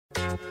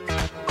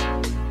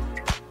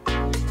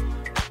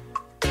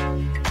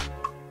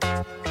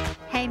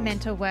Hey,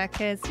 mental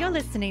workers, you're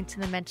listening to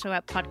the Mental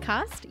Work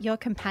Podcast, your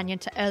companion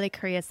to early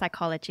career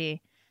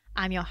psychology.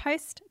 I'm your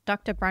host,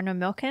 Dr. Bronwyn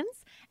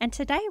Milkins, and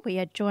today we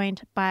are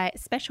joined by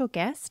special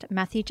guest,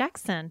 Matthew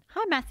Jackson.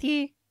 Hi,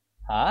 Matthew.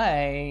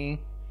 Hi.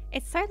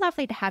 It's so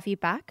lovely to have you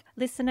back.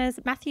 Listeners,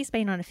 Matthew's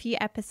been on a few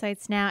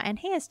episodes now, and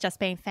he has just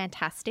been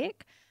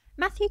fantastic.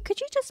 Matthew, could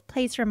you just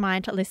please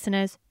remind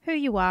listeners who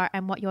you are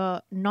and what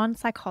your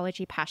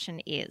non-psychology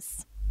passion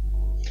is?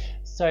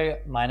 So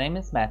my name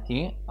is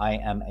Matthew. I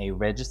am a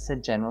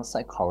registered general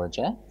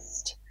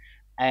psychologist,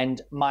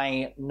 and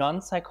my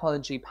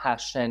non-psychology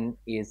passion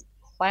is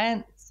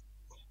plants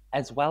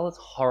as well as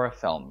horror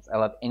films. I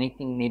love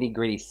anything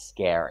nitty-gritty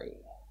scary.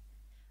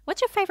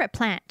 What's your favorite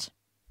plant?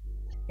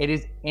 It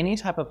is any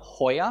type of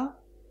Hoya.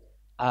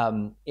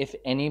 If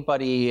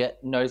anybody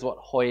knows what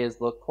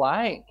Hoyas look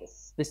like,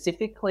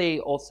 specifically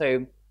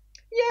also,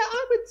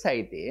 I would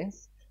say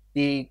this,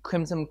 the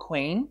Crimson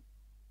Queen.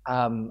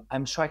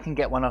 I'm sure I can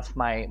get one off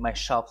my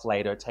shelf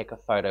later, take a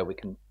photo. We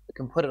can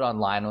put it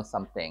online or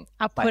something.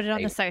 I'll put it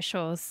on the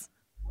socials.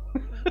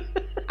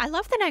 I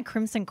love the name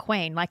Crimson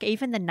Queen. Like,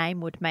 even the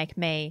name would make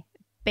me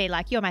be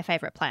like, you're my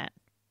favorite plant.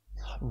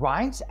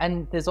 Right.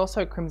 And there's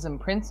also Crimson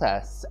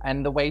Princess.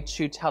 And the way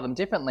to tell them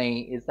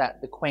differently is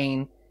that the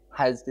queen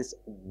has this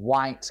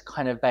white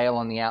kind of veil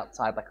on the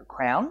outside, like a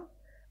crown.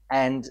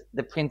 And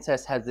the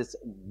princess has this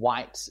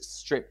white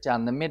strip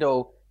down the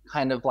middle,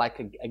 kind of like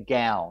a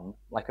gown,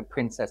 like a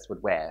princess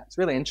would wear. It's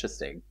really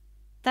interesting.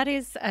 That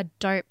is a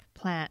dope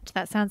plant.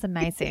 That sounds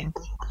amazing.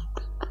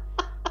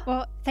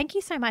 Well, thank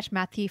you so much,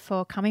 Matthew,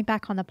 for coming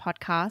back on the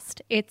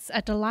podcast. It's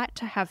a delight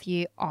to have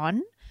you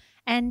on.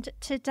 And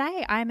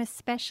today I'm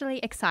especially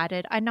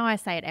excited. I know I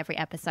say it every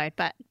episode,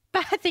 but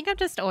I think I'm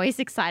just always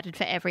excited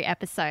for every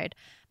episode.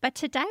 But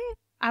today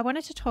I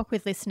wanted to talk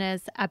with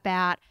listeners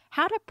about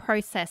how to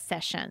process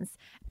sessions.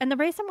 And the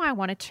reason why I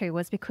wanted to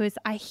was because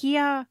I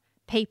hear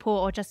people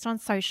or just on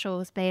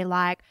socials be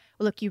like,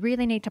 look, you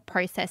really need to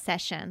process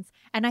sessions.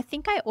 And I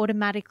think I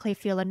automatically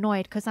feel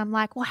annoyed because I'm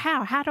like, well,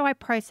 how do I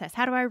process?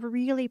 How do I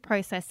really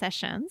process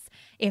sessions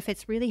if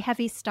it's really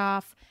heavy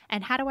stuff?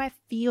 And how do I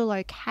feel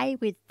okay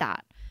with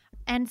that?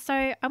 And so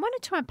I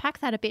wanted to unpack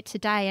that a bit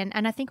today.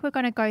 And I think we're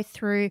going to go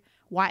through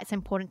why it's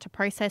important to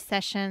process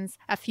sessions,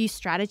 a few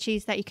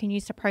strategies that you can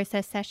use to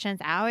process sessions,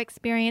 our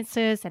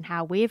experiences and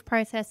how we've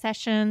processed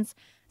sessions.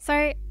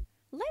 So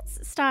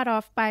let's start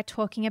off by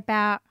talking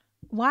about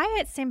why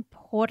it's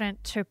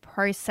important to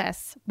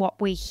process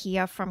what we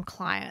hear from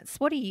clients.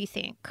 What do you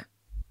think?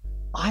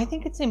 I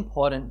think it's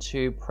important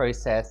to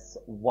process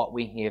what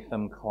we hear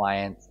from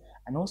clients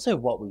and also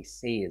what we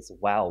see as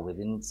well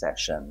within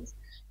sessions,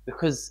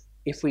 because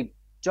if we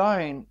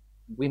don't,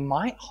 we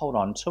might hold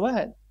on to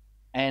it.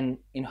 And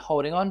in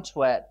holding on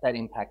to it, that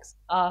impacts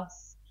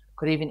us,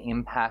 could even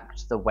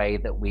impact the way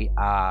that we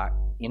are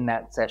in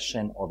that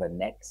session or the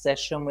next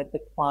session with the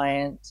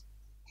client.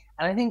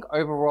 And I think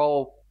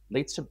overall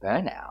leads to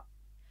burnout.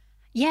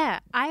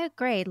 Yeah, I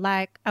agree.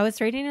 Like, I was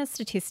reading a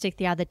statistic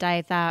the other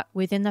day that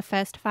within the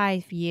first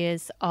 5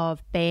 years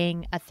of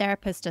being a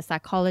therapist, a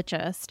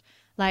psychologist,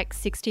 like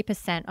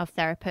 60% of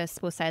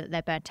therapists will say that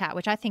they're burnt out,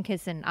 which I think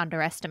is an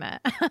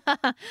underestimate.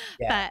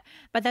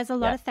 But there's a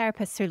lot of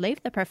therapists who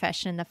leave the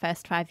profession in the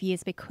first 5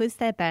 years because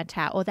they're burnt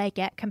out, or they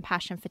get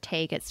compassion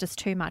fatigue. It's just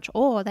too much,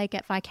 or they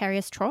get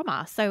vicarious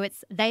trauma. So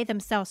it's they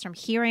themselves, from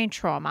hearing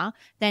trauma,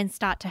 then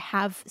start to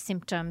have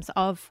symptoms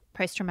of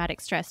post-traumatic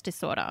stress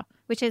disorder,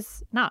 which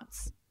is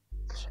nuts.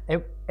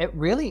 It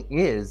really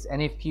is.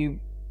 And if you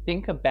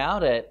think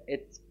about it,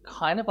 it's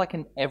kind of like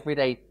an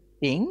everyday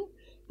thing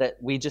that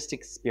we just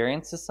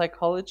experience as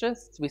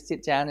psychologists. We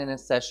sit down in a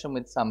session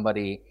with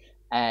somebody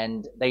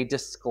and they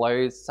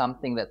disclose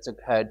something that's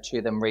occurred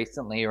to them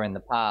recently or in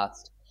the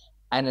past.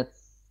 And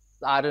it's,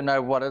 I don't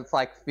know what it's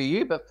like for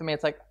you, but for me,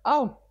 it's like,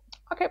 oh,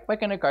 okay, we're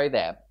going to go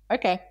there.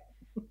 Okay.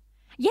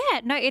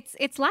 Yeah, no,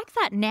 it's like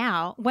that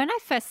now. When I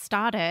first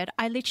started,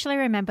 I literally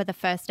remember the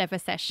first ever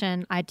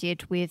session I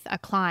did with a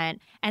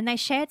client, and they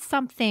shared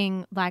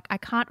something like, I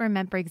can't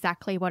remember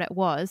exactly what it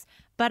was,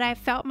 but I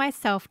felt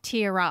myself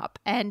tear up.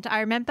 And I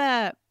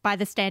remember by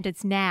the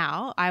standards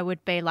now, I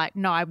would be like,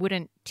 no, I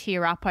wouldn't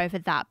tear up over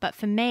that. But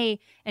for me,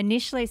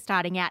 initially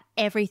starting out,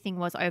 everything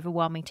was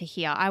overwhelming to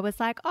hear. I was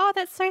like, oh,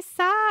 that's so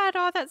sad.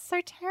 Oh, that's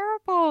so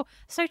terrible,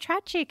 so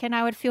tragic. And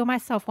I would feel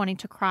myself wanting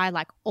to cry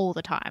like all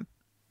the time.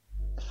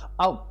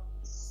 Oh,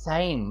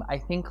 same. I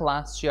think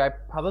last year I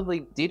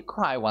probably did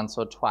cry once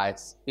or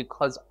twice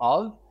because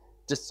of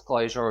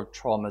disclosure of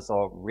traumas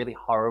or really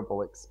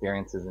horrible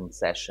experiences in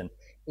session.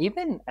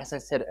 Even, as I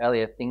said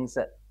earlier, things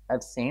that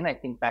I've seen, I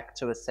think back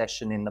to a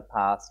session in the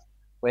past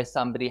where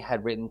somebody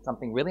had written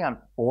something really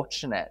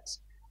unfortunate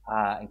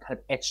and kind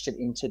of etched it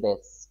into their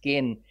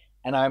skin.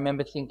 And I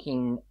remember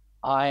thinking,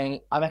 I'm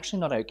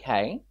actually not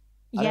okay.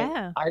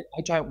 Yeah.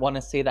 I don't want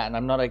to see that, and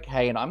I'm not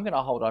okay, and I'm going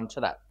to hold on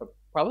to that for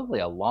probably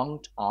a long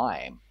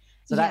time.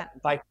 So that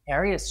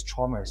vicarious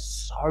trauma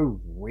is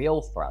so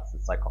real for us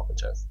as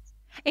psychologists.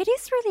 It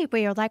is really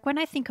weird. Like when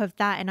I think of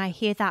that and I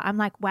hear that, I'm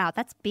like, wow,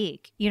 that's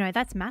big.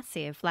 That's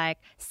massive. Like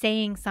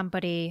seeing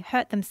somebody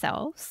hurt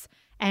themselves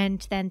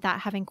and then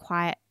that having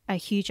quite a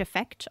huge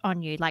effect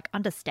on you, like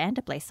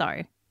understandably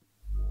so.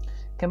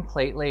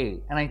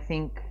 Completely. And I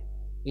think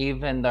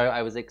even though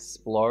I was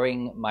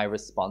exploring my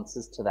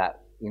responses to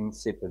that in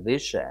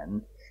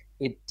supervision,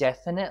 it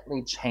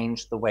definitely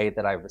changed the way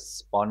that I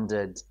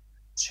responded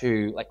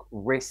to like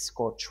risk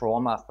or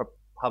trauma for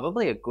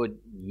probably a good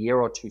year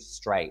or two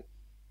straight.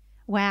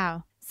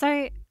 Wow.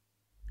 So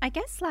I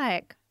guess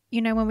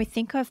when we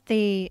think of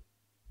the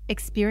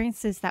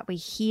experiences that we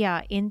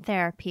hear in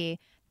therapy,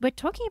 we're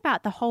talking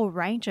about the whole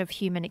range of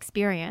human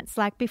experience.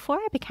 Like before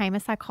I became a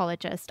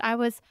psychologist, I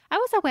was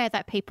aware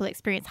that people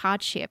experience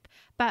hardship,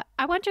 but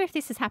I wonder if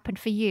this has happened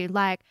for you.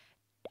 Like,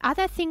 are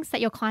there things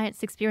that your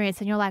clients experience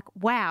and you're like,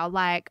 wow,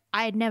 like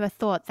I had never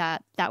thought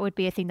that that would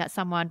be a thing that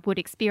someone would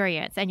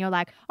experience. And you're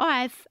like, oh,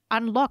 I've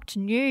unlocked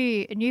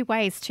new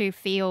ways to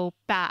feel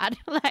bad,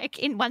 like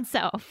in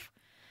oneself.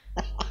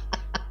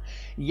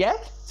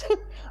 Yes.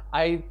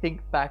 I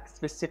think back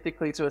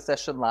specifically to a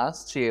session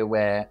last year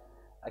where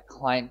a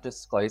client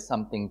disclosed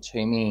something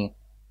to me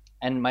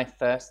and my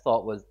first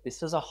thought was,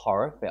 this is a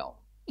horror film.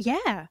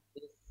 Yeah.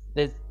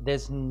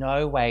 There's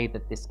no way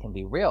that this can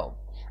be real.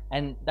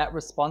 And that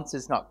response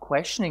is not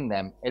questioning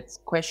them. It's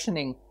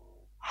questioning,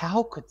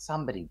 how could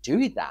somebody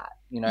do that?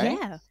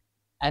 Yeah.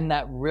 And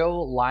that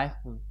real life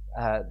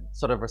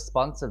sort of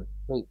response of,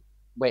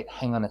 wait,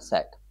 hang on a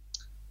sec.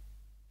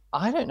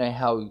 I don't know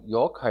how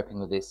you're coping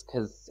with this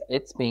because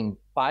it's been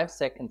 5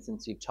 seconds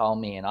since you told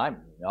me and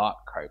I'm not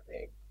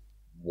coping.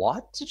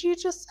 What did you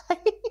just say?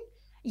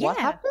 What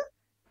happened?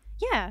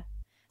 Yeah.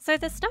 So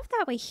the stuff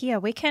that we hear,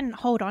 we can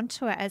hold on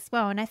to it as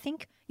well. And I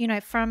think,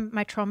 from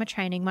my trauma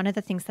training, one of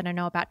the things that I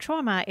know about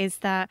trauma is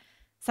that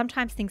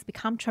sometimes things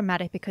become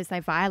traumatic because they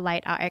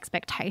violate our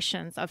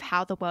expectations of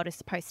how the world is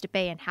supposed to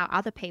be and how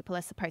other people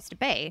are supposed to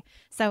be.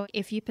 So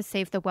if you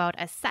perceive the world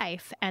as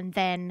safe and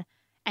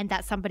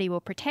that somebody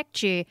will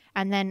protect you,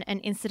 and then an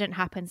incident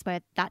happens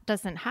where that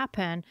doesn't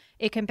happen,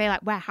 it can be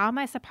like, wow, how am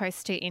I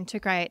supposed to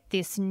integrate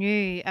this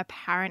new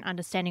apparent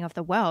understanding of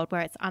the world where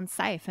it's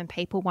unsafe and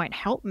people won't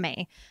help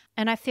me?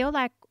 And I feel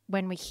like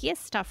when we hear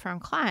stuff from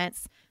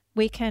clients,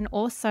 we can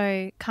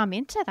also come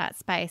into that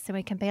space and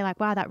we can be like,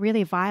 wow, that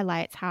really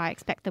violates how I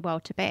expect the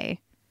world to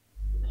be.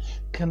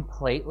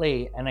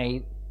 Completely. And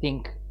I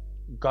think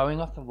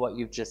going off of what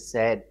you've just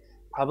said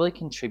probably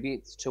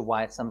contributes to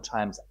why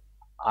sometimes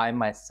I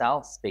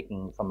myself,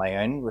 speaking from my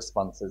own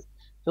responses,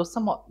 feel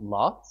somewhat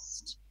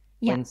lost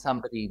when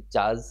somebody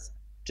does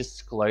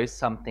disclose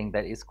something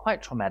that is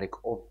quite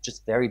traumatic or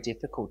just very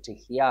difficult to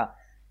hear.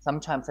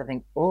 Sometimes I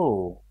think,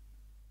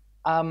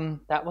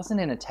 that wasn't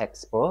in a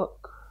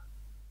textbook.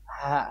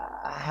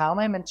 How am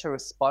I meant to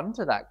respond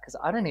to that? Because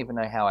I don't even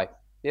know how I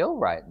feel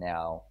right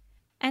now.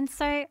 And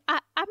so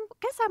I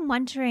guess I'm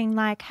wondering,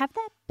 have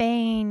there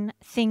been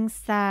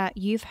things that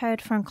you've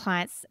heard from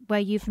clients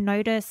where you've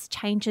noticed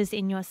changes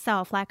in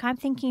yourself? Like I'm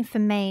thinking for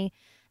me,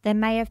 there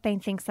may have been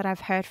things that I've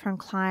heard from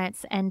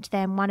clients. And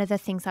then one of the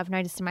things I've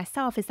noticed in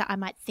myself is that I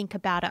might think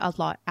about it a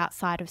lot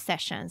outside of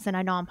sessions and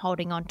I know I'm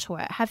holding on to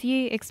it. Have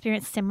you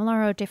experienced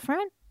similar or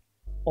different?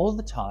 All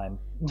the time.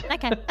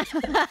 Okay.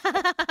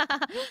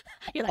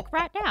 You're like,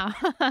 right now.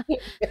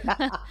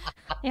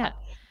 Yeah.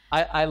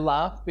 I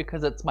laugh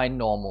because it's my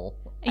normal.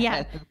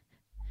 Yeah.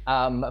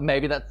 And,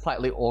 maybe that's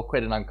slightly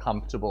awkward and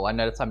uncomfortable. I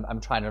notice I'm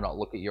trying to not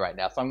look at you right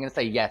now. So I'm going to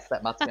say, yes,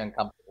 that must be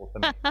uncomfortable for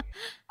me.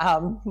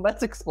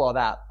 Let's explore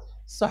that.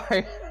 So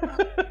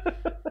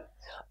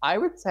I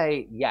would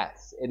say,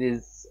 yes, it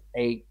is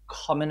a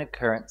common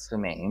occurrence for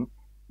me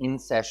in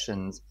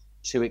sessions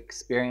to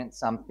experience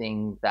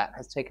something that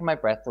has taken my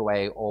breath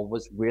away or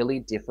was really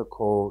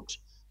difficult,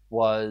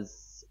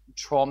 was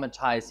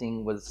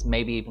traumatizing, was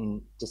maybe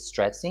even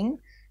distressing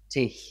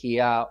to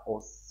hear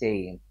or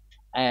see.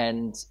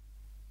 And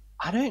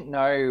I don't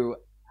know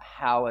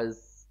how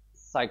as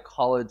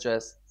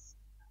psychologists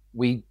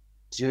we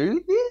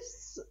do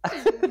this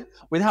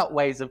without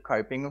ways of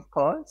coping, of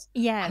course.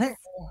 Yes. I don't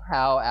know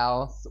how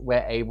else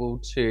we're able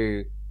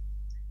to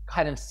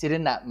kind of sit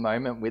in that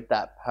moment with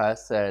that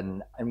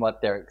person and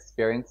what they're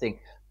experiencing,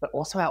 but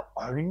also our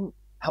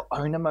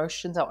own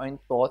emotions, our own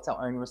thoughts,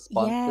 our own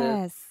responses.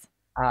 Yes.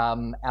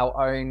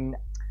 Our own,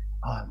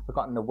 I've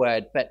forgotten the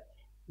word, but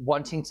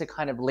wanting to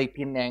kind of leap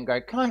in there and go,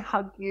 can I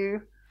hug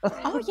you?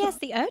 Oh, yes,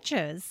 the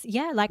urges.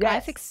 Yeah,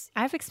 Yes.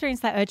 I've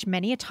experienced that urge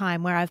many a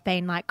time where I've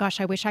been like,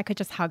 gosh, I wish I could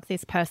just hug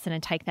this person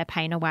and take their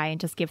pain away and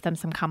just give them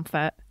some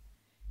comfort.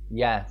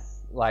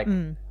 Yes,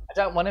 I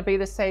don't want to be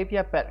the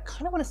savior, but I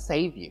kind of want to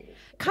save you.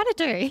 Kind of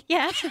do,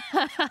 yeah.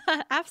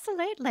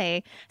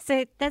 Absolutely.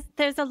 So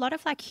there's a lot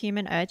of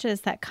human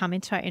urges that come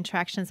into our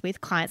interactions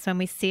with clients when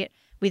we sit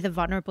with a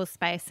vulnerable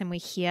space and we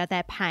hear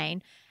their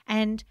pain.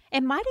 And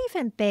it might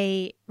even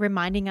be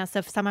reminding us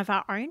of some of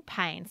our own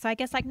pain. So I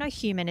guess no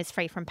human is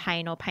free from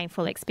pain or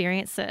painful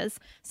experiences.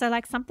 So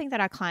something that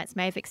our clients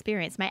may have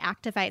experienced may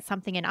activate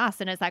something in us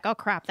and it's like, oh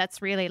crap,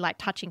 that's really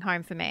touching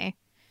home for me.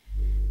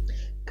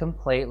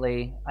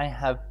 Completely. I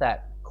have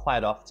that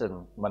quite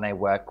often when I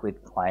work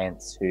with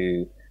clients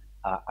who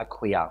are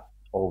queer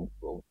or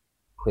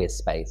queer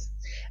space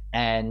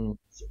and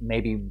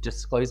maybe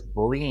disclose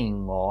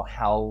bullying or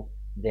how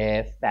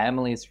their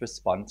families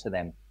respond to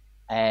them.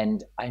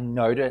 And I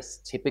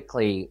notice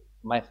typically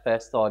my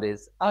first thought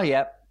is, oh,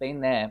 yeah,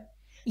 been there.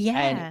 Yeah.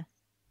 And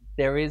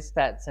there is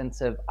that sense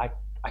of, I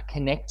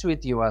connect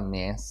with you on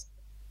this,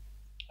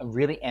 I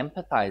really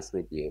empathize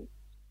with you.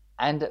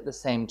 And at the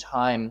same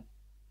time,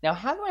 now,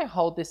 how do I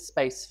hold this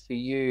space for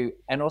you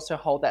and also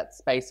hold that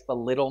space for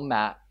little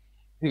Matt,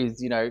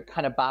 who's,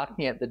 kind of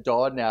barking at the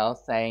door now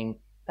saying,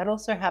 that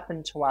also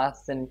happened to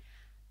us. And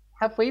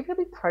have we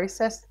really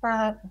processed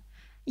that?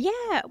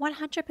 Yeah,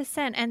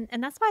 100%.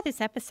 And that's why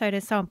this episode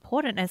is so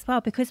important as well,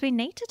 because we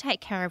need to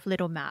take care of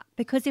little Matt.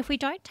 Because if we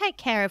don't take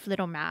care of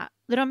little Matt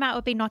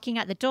will be knocking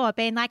at the door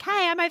being like,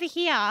 hey, I'm over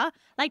here.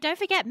 Like, don't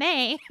forget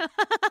me.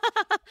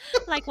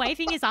 Like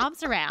waving his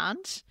arms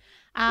around.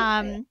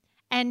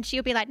 And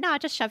she'll be like, no, I'll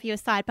just shove you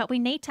aside. But we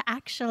need to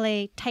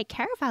actually take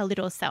care of our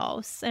little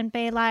selves and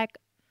be like,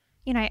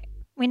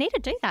 we need to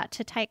do that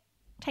to take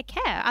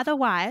care.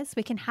 Otherwise,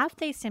 we can have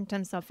these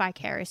symptoms of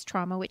vicarious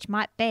trauma, which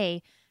might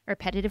be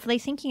repetitively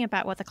thinking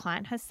about what the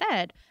client has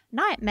said,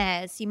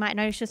 nightmares. You might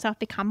notice yourself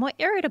become more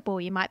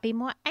irritable. You might be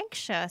more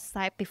anxious,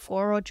 like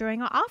before or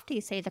during or after you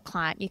see the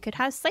client. You could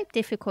have sleep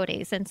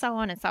difficulties and so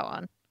on and so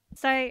on.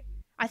 So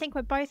I think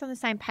we're both on the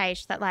same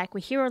page that like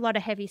we hear a lot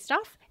of heavy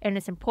stuff and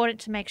it's important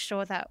to make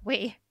sure that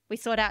we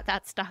sort out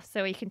that stuff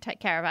so we can take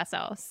care of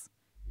ourselves.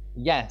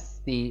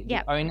 Yes, the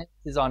onus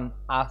is on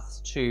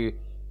us to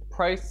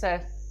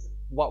process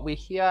what we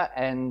hear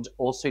and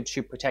also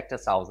to protect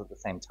ourselves at the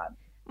same time.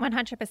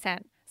 100%.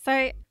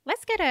 So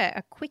let's get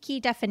a quickie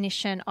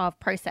definition of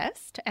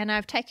processed. And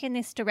I've taken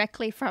this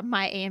directly from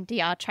my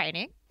EMDR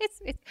training.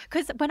 It's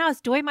because when I was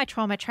doing my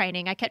trauma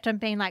training, I kept on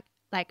being like,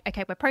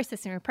 okay, we're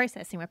processing. And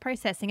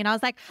I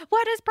was like,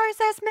 what does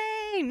process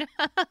mean?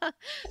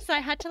 So I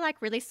had to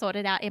like really sort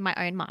it out in my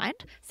own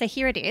mind. So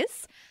here it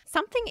is.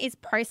 Something is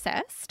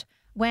processed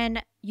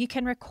when you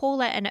can recall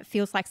it and it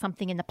feels like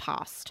something in the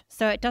past.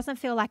 So it doesn't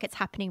feel like it's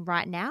happening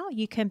right now.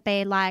 You can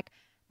be like,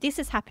 this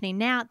is happening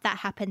now, that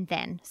happened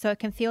then. So it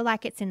can feel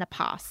like it's in the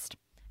past.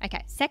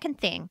 Okay, second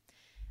thing,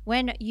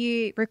 when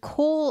you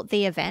recall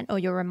the event or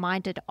you're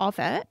reminded of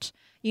it,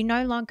 you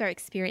no longer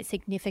experience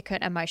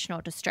significant emotional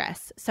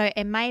distress. So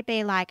it may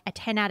be like a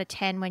 10 out of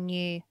 10 when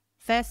you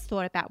first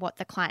thought about what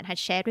the client had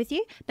shared with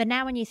you, but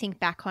now when you think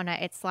back on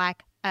it, it's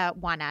like a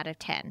 1 out of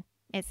 10.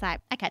 It's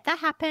like, okay, that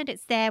happened,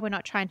 it's there, we're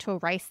not trying to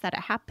erase that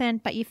it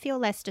happened, but you feel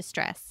less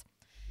distress.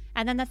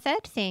 And then the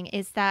third thing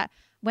is that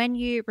when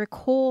you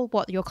recall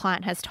what your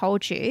client has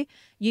told you,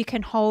 you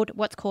can hold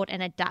what's called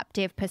an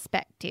adaptive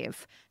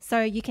perspective.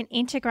 So you can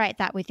integrate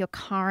that with your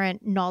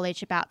current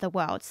knowledge about the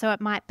world. So it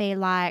might be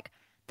like,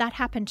 that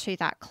happened to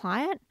that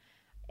client.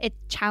 It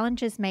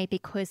challenges me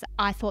because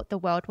I thought the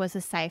world was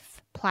a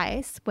safe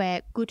place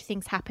where good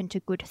things happen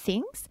to good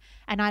things.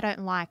 And I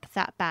don't like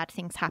that bad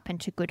things happen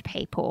to good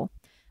people.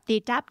 The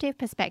adaptive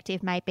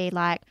perspective may be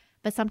like,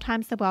 but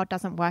sometimes the world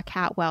doesn't work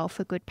out well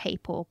for good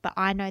people, but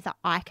I know that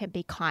I can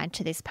be kind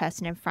to this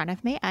person in front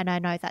of me, and I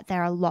know that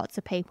there are lots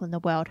of people in the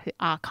world who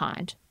are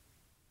kind.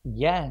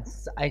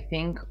 Yes, I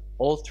think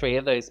all three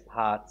of those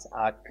parts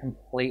are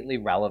completely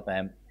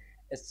relevant,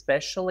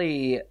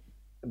 especially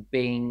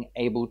being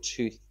able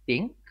to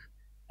think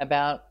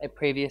about a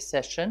previous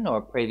session or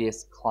a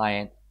previous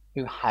client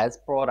who has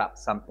brought up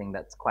something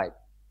that's quite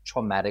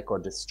traumatic or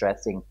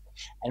distressing.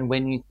 And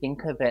when you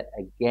think of it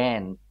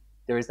again,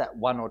 there is that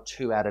 1 or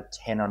 2 out of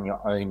 10 on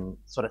your own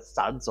sort of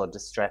SUDS or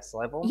distress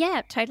level.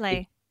 Yeah,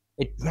 totally.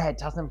 It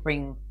doesn't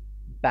bring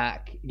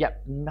back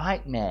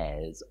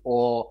nightmares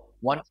or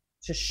wanting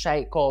to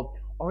shake or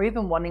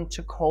even wanting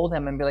to call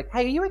them and be like,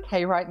 hey, are you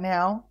okay right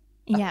now?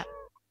 Yeah.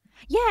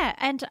 Yeah.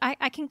 And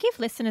I can give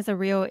listeners a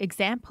real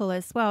example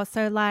as well.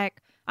 So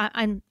like,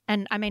 I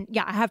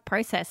have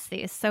processed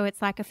this. So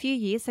it's like a few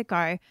years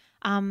ago,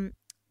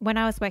 when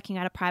I was working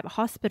at a private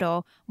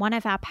hospital, one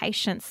of our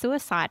patients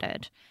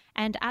suicided.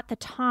 And at the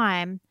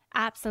time,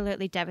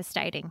 absolutely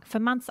devastating. For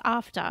months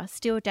after,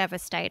 still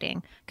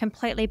devastating,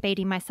 completely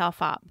beating myself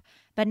up.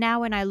 But now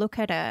when I look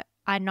at it,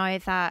 I know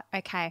that,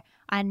 okay,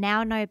 I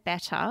now know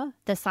better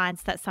the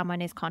signs that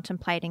someone is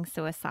contemplating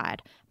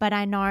suicide. But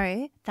I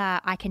know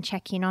that I can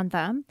check in on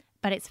them,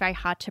 but it's very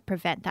hard to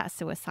prevent that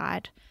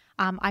suicide.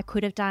 I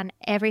could have done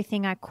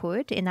everything I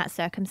could in that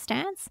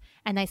circumstance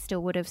and they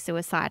still would have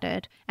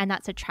suicided. And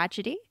that's a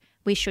tragedy.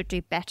 We should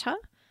do better.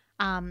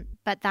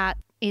 But that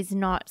is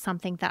not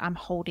something that I'm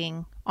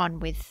holding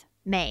on with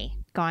me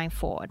going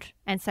forward.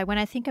 And so when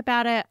I think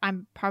about it,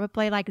 I'm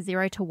probably like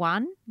 0 to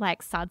 1,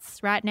 like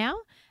SUDS right now.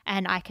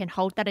 And I can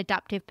hold that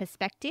adaptive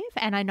perspective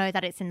and I know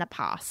that it's in the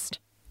past.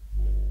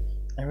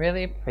 I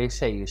really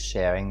appreciate you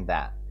sharing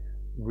that,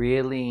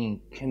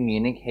 really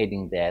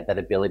communicating there, that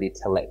ability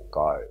to let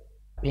go.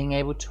 Being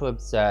able to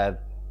observe,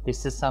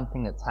 this is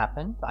something that's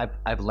happened.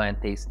 I've learned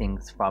these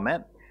things from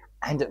it.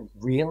 And it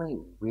really,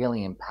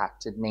 really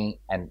impacted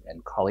me and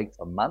colleagues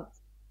for months.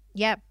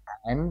 Yep.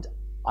 And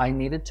I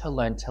needed to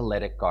learn to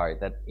let it go,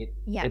 that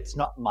Yeah. it's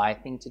not my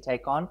thing to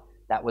take on.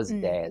 That was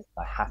theirs.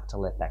 I have to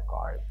let that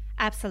go.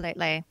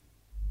 Absolutely.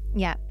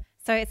 Yeah.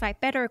 So it's like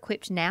better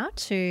equipped now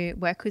to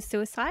work with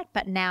suicide,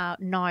 but now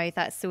know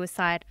that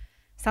suicide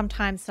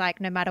sometimes,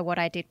 like, no matter what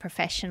I did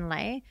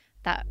professionally,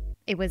 that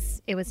it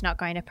was not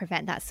going to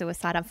prevent that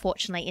suicide,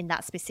 unfortunately, in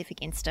that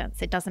specific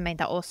instance. It doesn't mean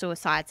that all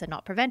suicides are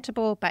not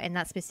preventable, but in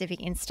that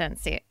specific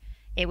instance,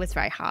 it was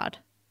very hard.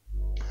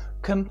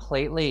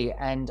 Completely.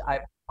 And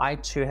I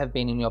too have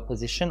been in your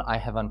position. I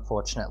have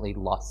unfortunately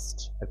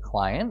lost a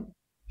client.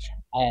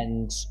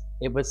 And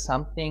it was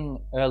something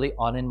early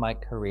on in my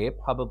career,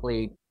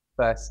 probably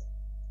first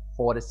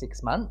 4 to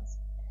 6 months,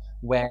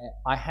 where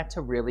I had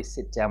to really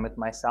sit down with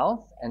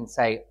myself and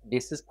say,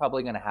 this is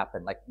probably going to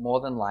happen. Like, more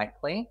than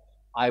likely,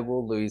 I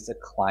will lose a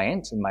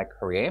client in my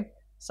career.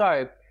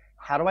 So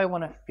how do I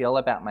want to feel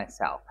about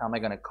myself? How am I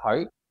going to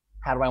cope?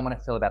 How do I want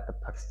to feel about the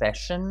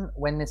profession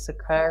when this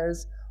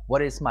occurs?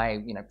 What is my,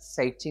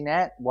 safety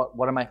net?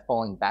 What am I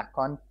falling back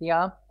on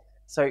here?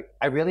 So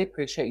I really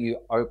appreciate you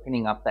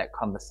opening up that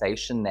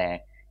conversation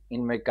there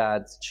in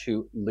regards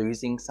to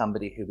losing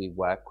somebody who we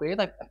work with.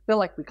 I feel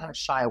like we kind of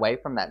shy away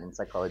from that in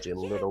psychology a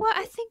little. Well,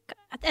 I think,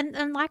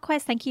 and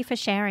likewise, thank you for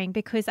sharing,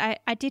 because I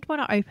did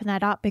want to open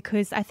that up,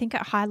 because I think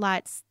it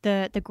highlights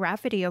the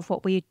gravity of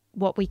what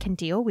we can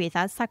deal with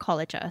as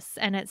psychologists.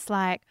 And it's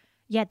like,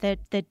 yeah,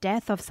 the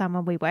death of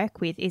someone we work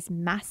with is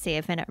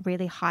massive, and it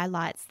really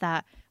highlights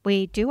that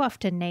we do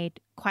often need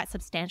quite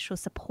substantial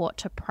support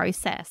to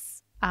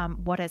process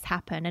what has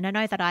happened. And I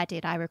know that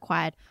I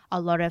required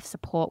a lot of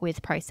support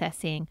with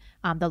processing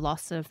the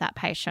loss of that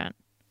patient.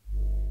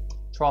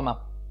 Trauma.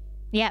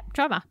 Yeah,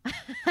 trauma.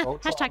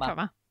 Hashtag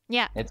trauma.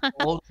 Yeah. It's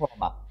all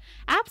trauma.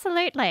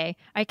 Absolutely.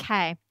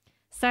 Okay.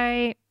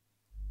 So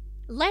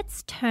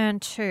let's turn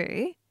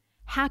to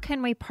how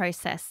can we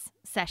process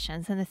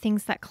sessions and the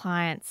things that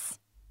clients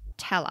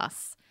tell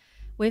us.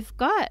 We've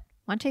got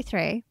 1, 2,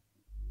 3,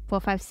 4,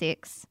 5,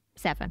 6,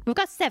 7. We've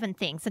got 7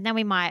 things, and then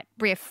we might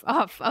riff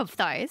off of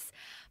those.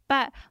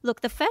 But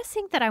look, the first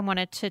thing that I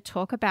wanted to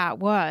talk about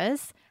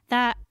was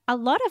that a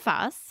lot of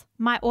us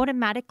might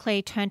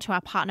automatically turn to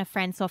our partner,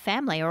 friends, or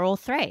family, or all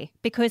three,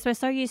 because we're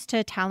so used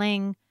to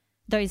telling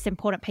those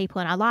important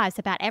people in our lives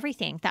about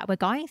everything that we're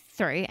going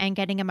through and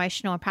getting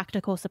emotional and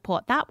practical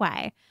support that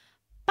way.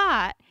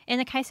 But in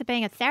the case of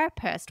being a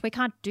therapist, we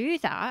can't do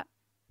that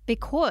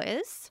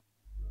because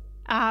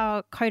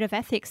our code of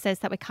ethics says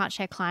that we can't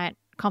share client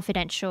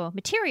confidential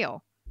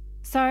material.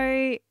 So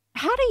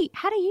how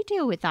do you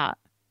deal with that?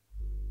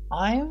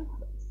 I've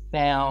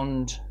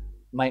found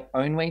my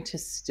own way to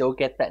still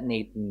get that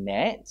need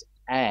met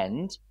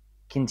and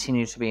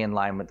continue to be in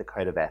line with the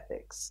code of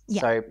ethics.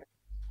 Yeah. So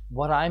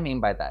what I mean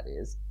by that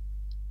is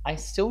I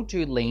still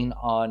do lean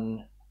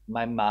on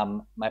my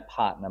mum, my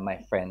partner,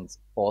 my friends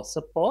for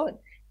support,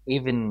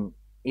 even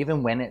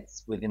when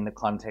it's within the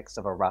context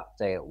of a rough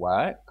day at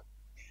work.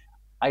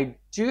 I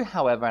do,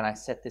 however, and I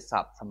set this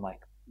up from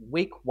like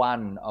week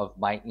 1 of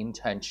my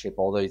internship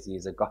all those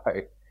years ago,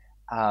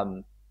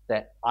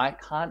 that I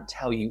can't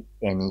tell you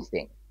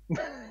anything.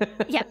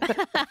 Yep.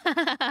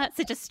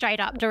 So just straight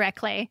up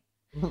directly.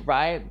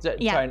 Right?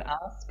 Don't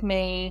ask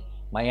me.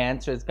 My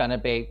answer is going to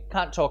be,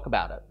 can't talk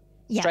about it.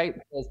 Yeah. Straight,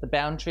 there's the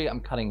boundary,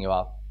 I'm cutting you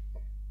off.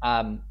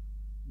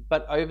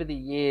 But over the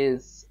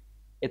years,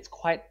 it's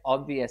quite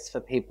obvious for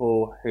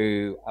people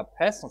who are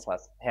personal to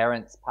us,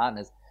 parents,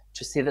 partners,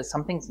 to see that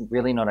something's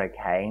really not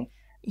okay.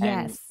 Yes.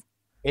 And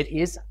it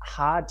is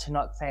hard to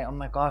not say, oh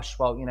my gosh,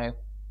 well,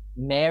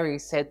 Mary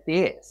said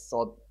this,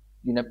 or,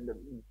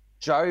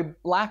 Joe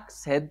Black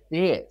said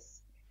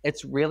this.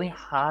 It's really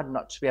hard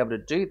not to be able to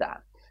do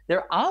that.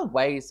 There are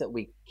ways that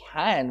we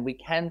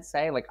can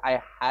say, like,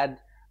 I had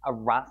a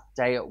rough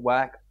day at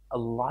work. A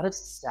lot of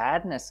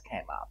sadness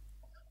came up.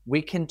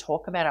 We can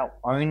talk about our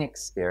own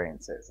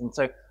experiences. And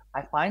so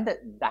I find that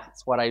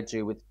that's what I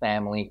do with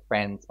family,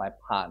 friends, my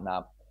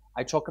partner.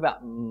 I talk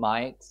about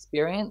my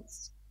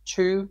experience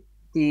to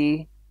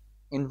the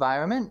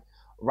environment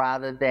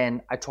rather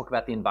than I talk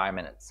about the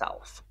environment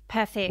itself.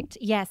 Perfect.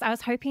 Yes, I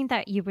was hoping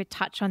that you would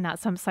touch on that.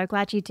 So I'm so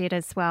glad you did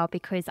as well,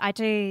 because I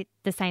do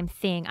the same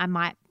thing. I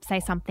might say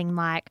something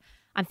like,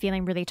 I'm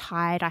feeling really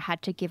tired. I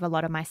had to give a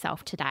lot of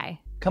myself today.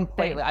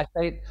 Completely. I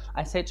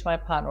say to my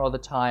partner all the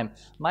time,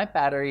 my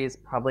battery is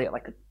probably at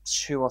like a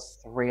 2 or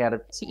 3 out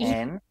of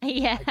 10.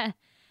 Yeah. I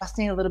just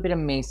need a little bit of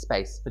me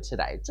space for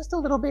today. Just a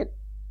little bit.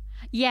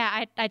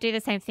 Yeah, I do the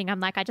same thing.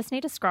 I'm like, I just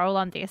need to scroll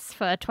on this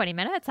for 20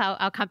 minutes.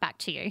 I'll come back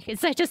to you.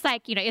 So just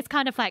like, it's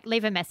kind of like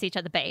leave a message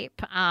at the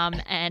beep.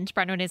 And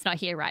Brendan is not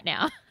here right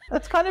now.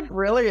 That's kind of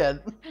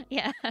brilliant.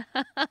 Yeah.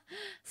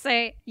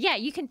 So yeah,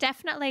 you can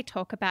definitely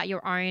talk about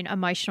your own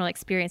emotional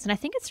experience. And I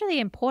think it's really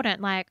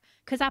important, like,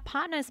 because our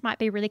partners might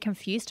be really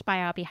confused by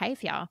our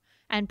behavior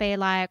and be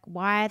like,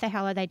 why the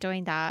hell are they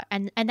doing that?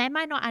 And they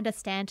might not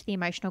understand the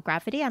emotional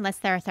gravity unless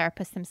they're a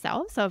therapist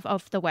themselves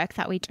of the work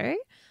that we do.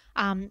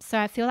 So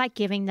I feel like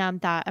giving them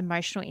that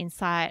emotional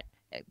insight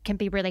can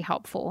be really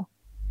helpful.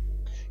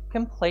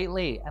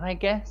 Completely. And I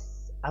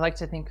guess I like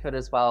to think of it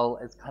as well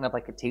as kind of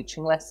like a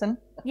teaching lesson.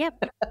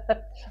 Yep.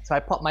 So I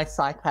pop my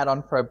psych hat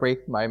on for a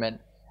brief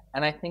moment,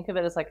 and I think of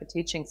it as like a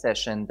teaching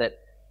session that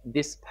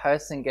this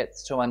person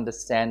gets to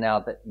understand now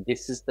that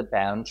this is the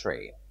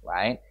boundary,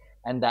 right?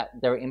 And that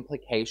there are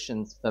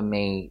implications for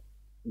me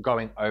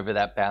going over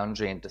that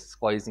boundary and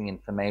disclosing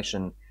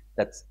information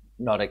that's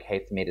not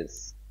okay for me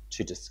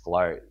to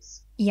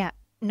disclose. Yeah,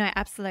 no,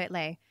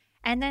 absolutely.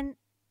 And then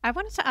I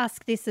wanted to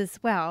ask this as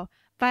well,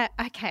 but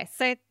okay,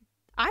 so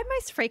I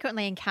most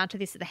frequently encounter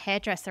this at the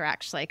hairdresser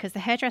actually, because the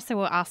hairdresser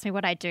will ask me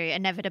what I do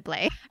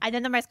inevitably. And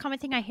then the most common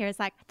thing I hear is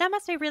like, that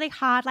must be really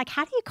hard. Like,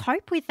 how do you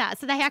cope with that?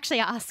 So they actually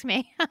ask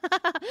me.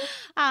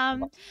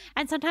 And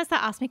sometimes they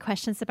ask me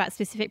questions about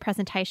specific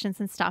presentations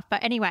and stuff.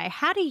 But anyway,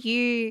 how do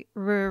you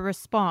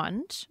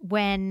respond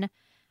when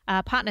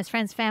partners,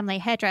 friends, family,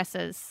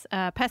 hairdressers,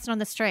 person on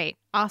the street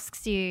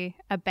asks you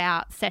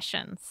about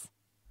sessions?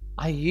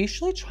 I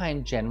usually try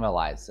and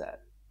generalize it.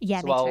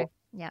 Yeah, me too.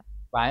 Yeah.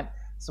 Right?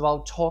 So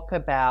I'll talk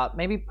about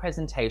maybe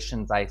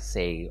presentations I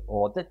see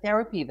or the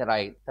therapy that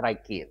I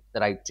give,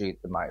 that I do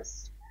the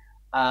most.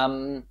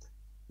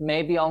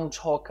 Maybe I'll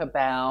talk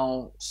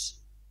about,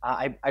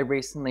 I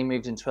recently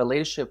moved into a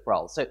leadership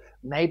role. So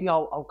maybe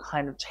I'll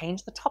kind of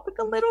change the topic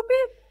a little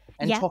bit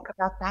and talk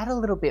about that a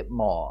little bit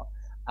more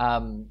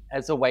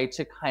as a way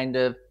to kind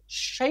of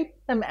shape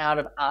them out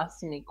of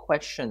asking me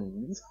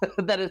questions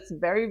that is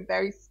very,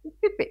 very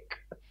specific.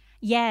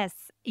 Yes.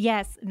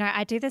 No,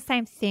 I do the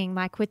same thing.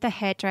 Like with the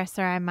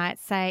hairdresser, I might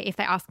say, if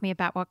they ask me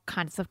about what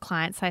kinds of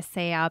clients I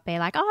see, I'll be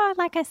like, oh,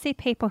 like I see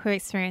people who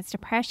experience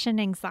depression,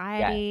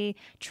 anxiety,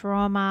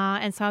 trauma.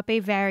 And so I'll be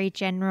very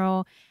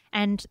general.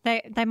 And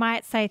they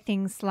might say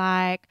things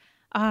like,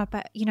 oh,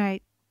 but, you know,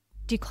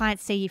 do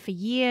clients see you for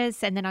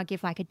years? And then I'll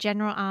give like a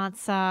general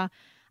answer.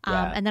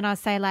 And then I'll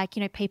say like,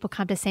 you know, people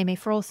come to see me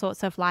for all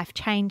sorts of life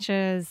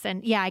changes.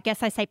 And yeah, I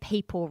guess I say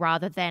people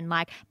rather than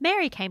like,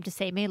 Mary came to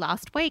see me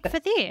last week for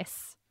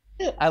this.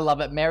 I love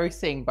it. Mary's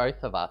seeing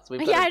both of us.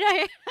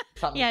 I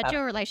know. Yeah,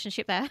 dual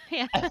relationship there.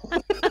 Yeah.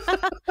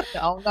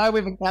 Oh no,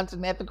 we've encountered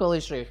an ethical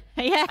issue.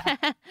 Yeah.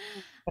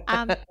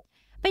 But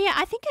yeah,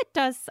 I think it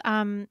does.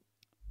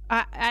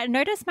 I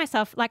noticed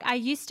myself, like I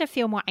used to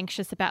feel more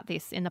anxious about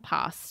this in the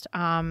past.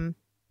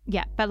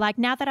 Yeah, but like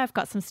now that I've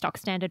got some stock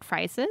standard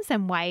phrases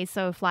and ways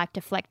of like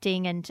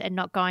deflecting and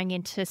not going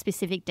into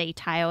specific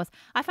details,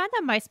 I find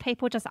that most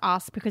people just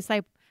ask because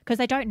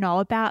they don't know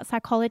about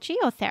psychology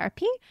or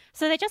therapy.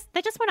 So they just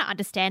want to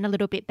understand a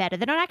little bit better.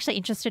 They're not actually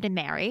interested in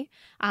Mary.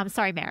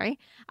 Sorry, Mary.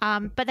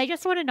 But they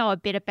just want to know a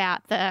bit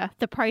about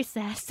the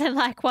process and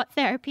like what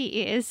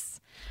therapy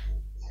is.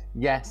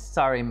 Yes,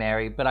 sorry,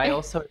 Mary, but I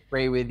also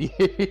agree with you.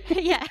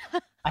 Yeah.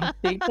 I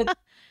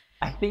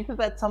think that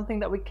that's something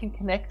that we can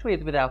connect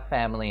with our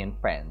family and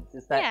friends.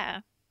 Is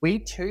that we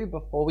too,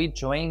 before we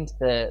joined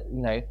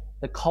the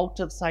cult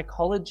of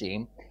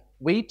psychology,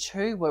 we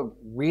too were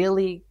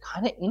really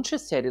kind of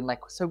interested in like,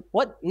 so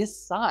what is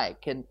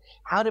psych and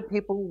how do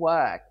people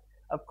work?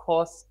 Of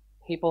course,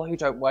 people who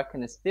don't work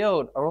in this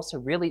field are also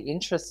really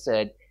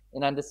interested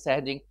in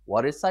understanding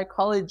what is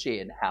psychology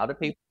and how do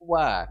people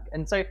work.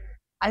 And so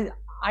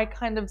I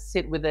kind of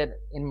sit with it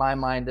in my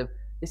mind of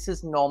this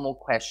is normal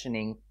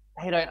questioning.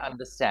 They don't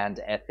understand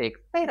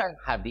ethics. They don't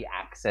have the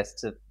access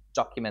to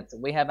documents that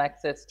we have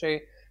access to.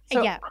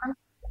 So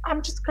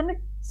I'm just going to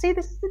see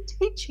this as a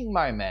teaching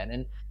moment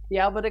and be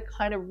able to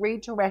kind of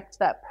redirect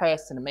that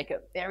person and make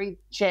it very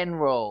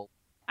general.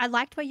 I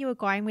liked where you were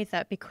going with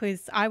it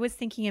because I was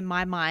thinking in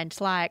my mind,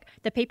 like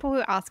the people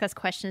who ask us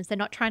questions, they're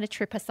not trying to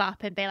trip us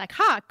up and be like,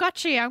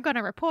 got you, I'm going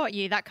to report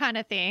you, that kind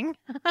of thing.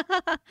 So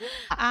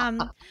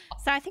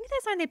I think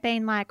there's only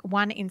been like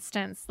one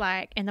instance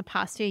like in the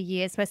past few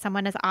years where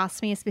someone has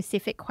asked me a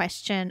specific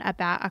question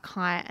about a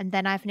client and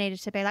then I've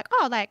needed to be like,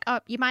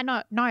 you might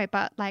not know,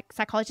 but like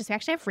psychologists, we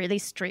actually have really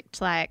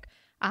strict like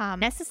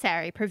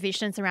necessary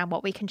provisions around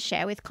what we can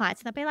share with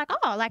clients. And they'll be like,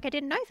 I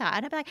didn't know that.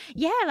 And I'll be like,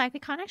 yeah, like we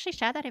can't actually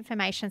share that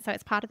information. So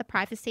it's part of the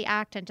Privacy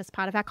Act and just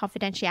part of our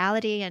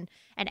confidentiality and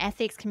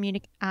ethics,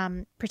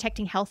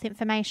 protecting health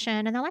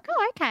information. And they're like,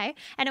 oh, okay.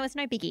 And it was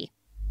no biggie.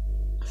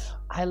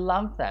 I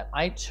love that.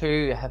 I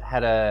too have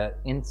had a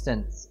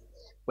instance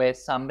where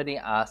somebody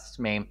asked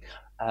me,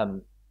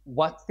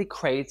 what's the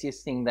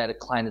craziest thing that a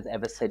client has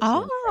ever said to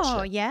me?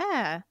 Oh,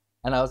 yeah.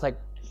 And I was like,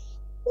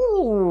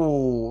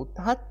 ooh,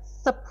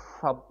 that's a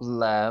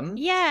problem.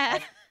 Yeah.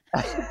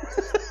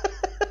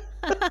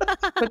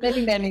 For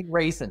many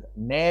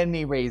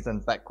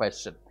reasons that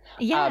question.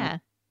 Yeah.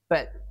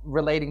 But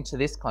relating to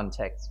this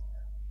context,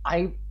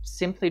 I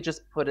simply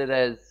just put it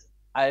as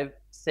I've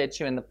said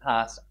to you in the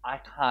past, I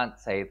can't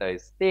say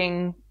those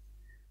things.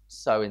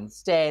 So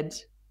instead,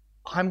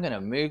 I'm going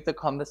to move the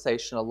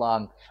conversation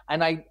along.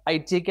 And I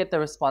did get the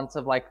response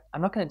of like,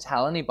 I'm not going to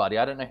tell anybody.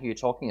 I don't know who you're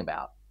talking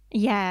about.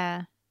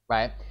 Yeah.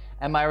 Right.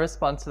 And my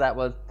response to that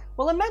was,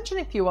 well, imagine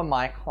if you were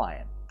my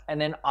client. And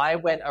then I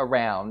went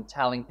around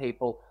telling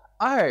people,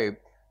 oh,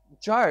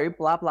 Joe,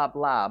 blah, blah,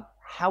 blah.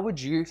 How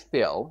would you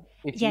feel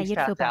if you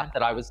found out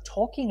that I was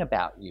talking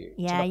about you?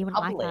 Yeah, you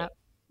wouldn't like that.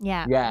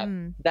 Yeah. Yeah.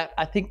 That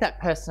I think that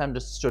person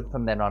understood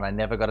from then on. I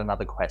never got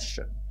another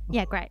question.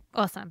 Yeah, great.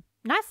 Awesome.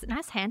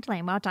 Nice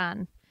handling. Well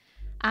done.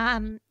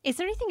 Is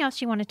there anything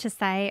else you wanted to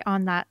say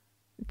on that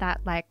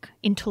like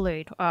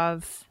interlude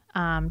of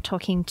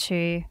talking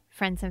to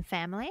friends and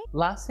family?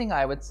 Last thing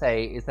I would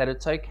say is that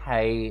it's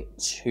okay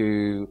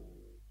to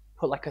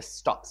put like a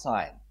stop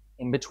sign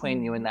in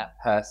between you and that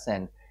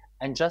person,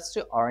 and just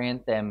to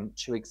orient them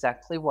to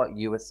exactly what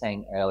you were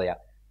saying earlier,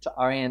 to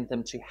orient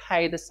them to,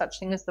 hey, there's such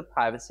thing as the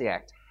Privacy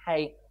Act.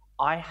 Hey,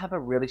 I have a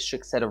really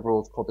strict set of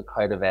rules called the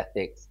Code of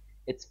Ethics.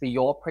 It's for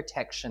your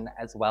protection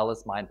as well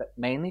as mine, but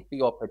mainly for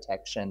your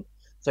protection.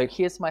 So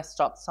here's my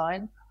stop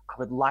sign. I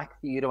would like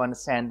for you to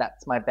understand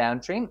that's my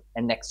boundary,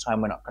 and next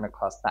time we're not going to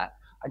cross that.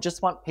 I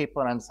just want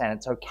people to understand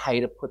it's okay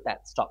to put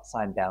that stop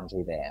sign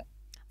boundary there.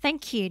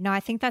 Thank you. No,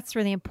 I think that's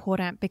really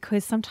important,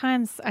 because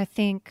sometimes I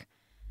think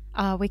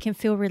we can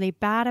feel really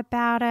bad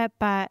about it,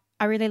 but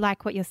I really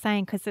like what you're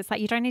saying, because it's like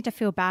you don't need to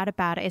feel bad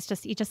about it. It's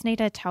just you just need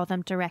to tell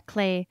them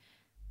directly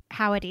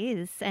how it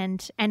is,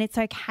 and it's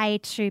okay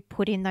to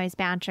put in those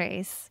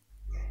boundaries.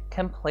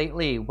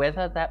 Completely.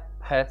 Whether that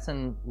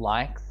person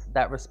likes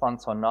that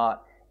response or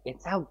not,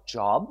 it's our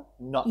job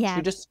not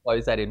to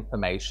disclose that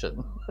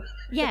information.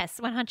 Yes,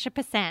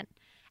 100%.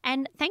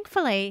 And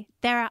thankfully,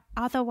 there are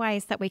other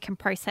ways that we can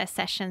process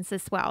sessions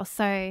as well.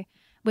 So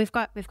we've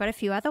got a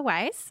few other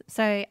ways.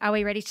 So are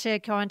we ready to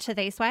go on to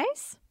these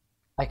ways?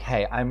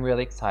 Okay, I'm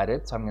really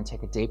excited. So I'm going to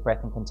take a deep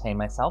breath and contain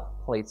myself.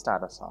 Please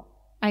start us off.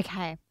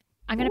 Okay.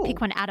 I'm going to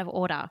pick one out of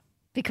order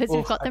because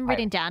we've got them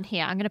written down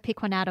here. I'm going to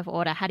pick one out of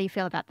order. How do you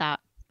feel about that?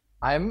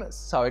 I'm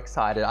so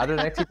excited. I don't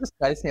know if you just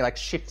noticed me like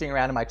shifting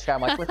around in my chair.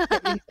 I'm like, let's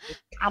get into this.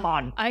 Come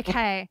on.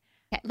 Okay.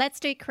 Let's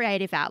do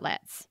creative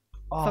outlets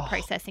for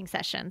processing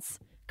sessions,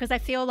 because I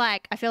feel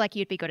like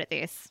you'd be good at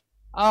this.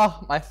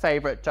 Oh, my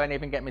favorite. Don't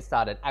even get me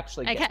started.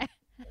 Actually, okay.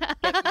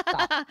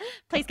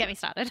 Please get me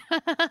started.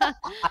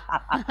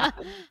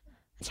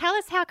 Tell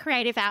us how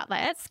creative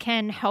outlets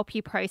can help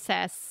you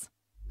process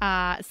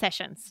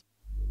sessions.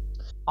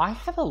 I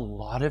have a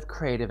lot of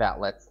creative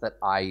outlets that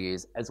I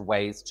use as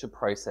ways to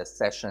process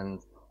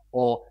sessions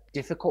or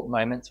difficult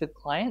moments with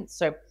clients.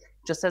 So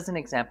just as an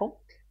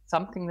example,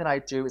 something that I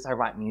do is I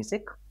write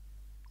music.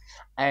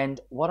 And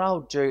what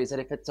I'll do is that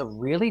if it's a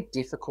really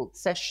difficult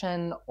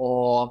session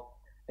or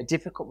a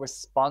difficult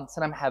response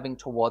that I'm having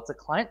towards a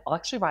client, I'll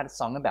actually write a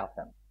song about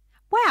them.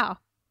 Wow.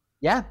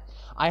 Yeah.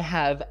 I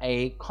have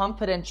a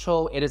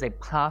confidential, it is a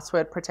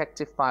password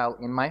protective file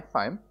in my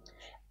phone.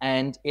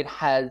 And it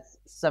has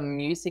some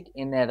music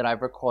in there that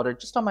I've recorded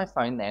just on my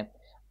phone there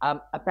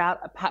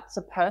about perhaps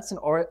a person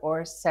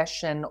or a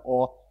session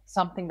or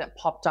something that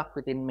popped up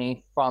within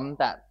me from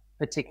that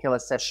particular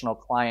session or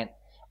client.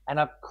 And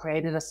I've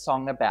created a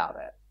song about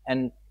it.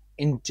 And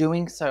in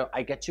doing so,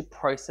 I get to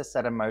process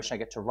that emotion. I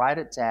get to write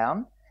it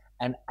down.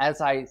 And as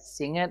I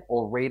sing it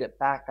or read it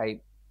back,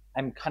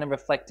 I'm kind of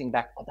reflecting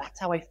back, oh, that's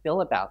how I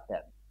feel about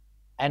them.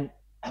 And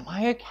am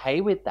I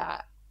okay with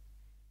that?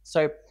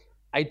 So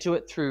I do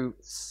it through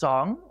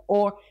song,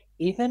 or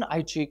even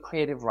I do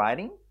creative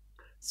writing.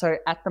 So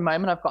at the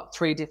moment, I've got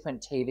 3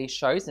 different TV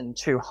shows and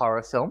 2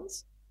 horror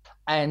films.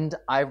 And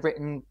I've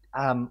written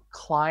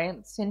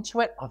clients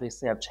into it.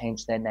 Obviously, I've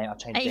changed their name. I've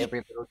changed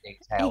every little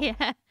detail.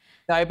 Yeah.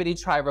 Nobody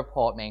try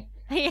report me.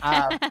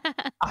 Yeah.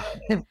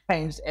 I've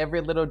changed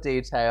every little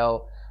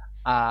detail.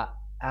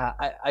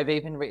 I've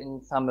even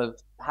written some of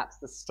perhaps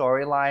the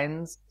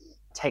storylines,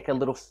 take a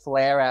little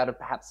flare out of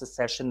perhaps a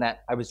session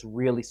that I was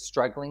really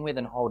struggling with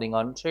and holding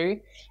on to.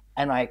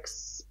 And I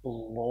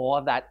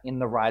explore that in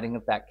the writing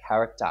of that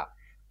character.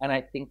 And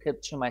I think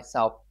to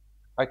myself,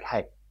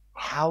 okay,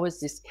 how is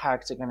this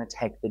character going to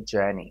take the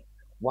journey?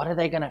 What are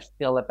they going to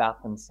feel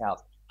about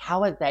themselves?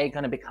 How are they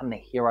going to become the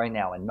hero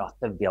now and not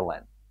the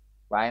villain,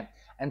 right?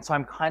 And so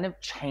I'm kind of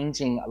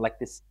changing like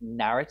this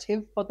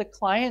narrative for the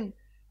client,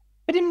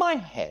 but in my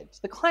head,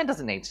 the client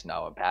doesn't need to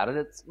know about it.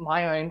 It's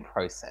my own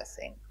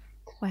processing.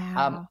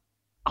 Wow.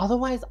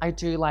 Otherwise, I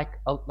do like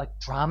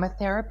drama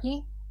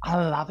therapy. I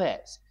love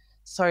it.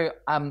 So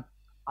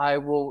I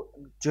will,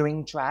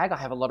 doing drag, I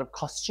have a lot of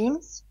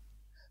costumes.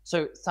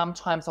 So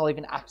sometimes I'll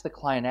even act the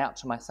client out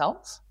to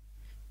myself.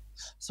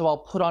 So I'll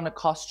put on a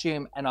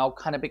costume and I'll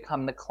kind of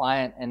become the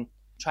client and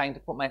trying to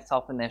put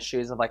myself in their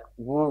shoes of like,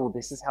 whoa,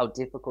 this is how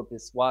difficult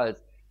this was.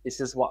 This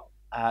is what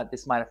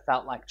this might have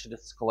felt like to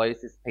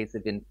disclose this piece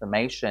of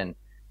information.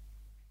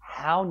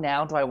 How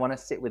now do I want to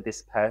sit with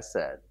this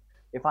person?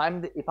 If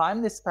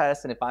I'm this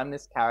person, if I'm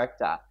this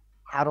character,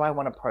 how do I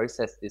want to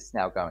process this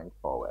now going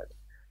forward?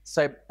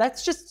 So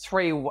that's just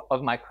 3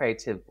 of my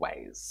creative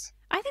ways.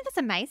 I think that's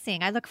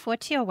amazing. I look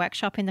forward to your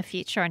workshop in the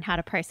future on how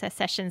to process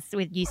sessions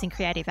with using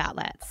creative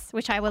outlets,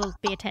 which I will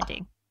be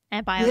attending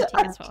and buy all the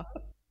tickets for.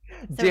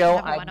 So Deal. We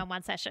can have a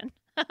one-on-one session.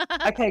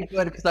 Okay,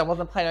 good, because I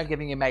wasn't planning on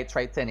giving you mates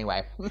rates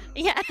anyway.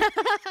 Yeah.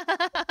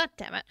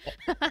 Damn it.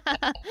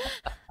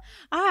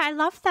 I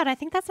love that. I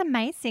think that's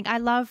amazing. I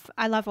love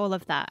all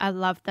of that. I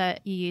love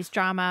that you use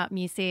drama,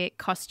 music,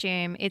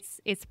 costume. It's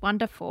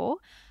wonderful.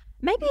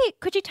 Maybe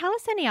could you tell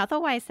us any other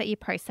ways that you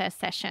process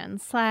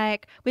sessions?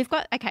 Like we've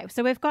got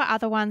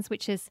other ones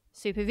which is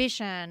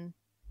supervision,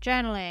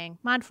 journaling,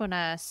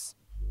 mindfulness,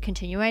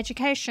 continuing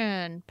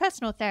education,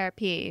 personal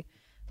therapy.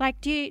 Like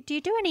do you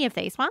do any of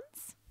these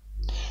ones?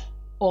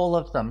 All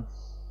of them.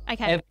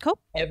 Okay, cool.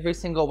 Every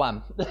single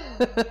one.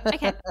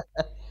 Okay.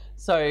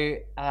 So,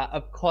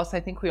 of course,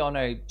 I think we all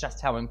know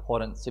just how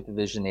important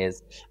supervision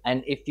is.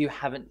 And if you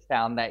haven't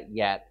found that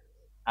yet,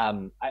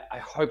 I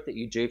hope that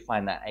you do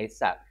find that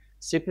ASAP.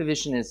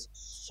 Supervision is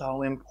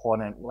so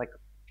important. Like,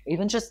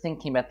 even just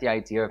thinking about the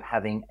idea of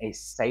having a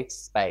safe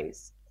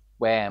space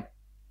where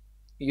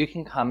you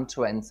can come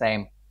to it and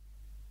say,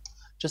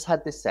 just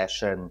had this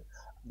session,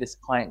 this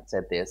client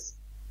said this,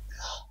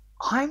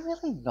 I'm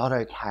really not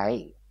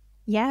okay.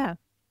 Yeah.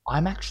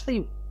 I'm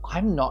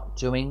not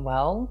doing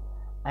well,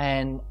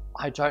 and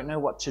I don't know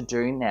what to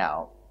do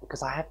now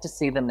because I have to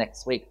see them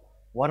next week.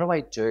 What do I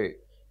do?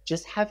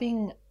 Just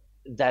having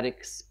that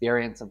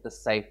experience of that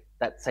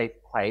safe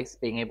place,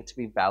 being able to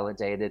be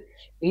validated,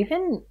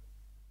 even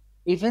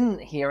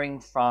hearing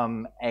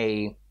from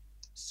a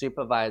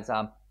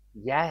supervisor,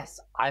 yes,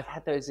 I've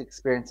had those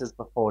experiences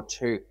before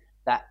too.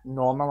 That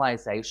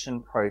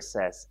normalization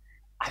process,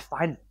 I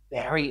find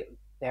very,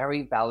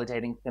 very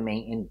validating for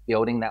me in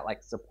building that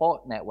like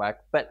support network,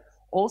 but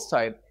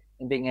also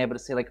in being able to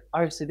see like,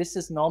 oh, so this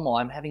is normal.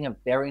 I'm having a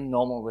very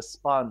normal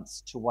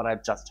response to what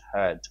I've just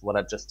heard, to what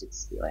I've just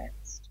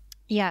experienced.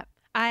 Yeah.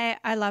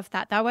 I love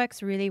that. That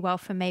works really well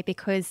for me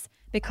because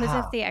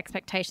of the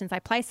expectations I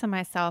place on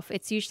myself.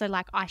 It's usually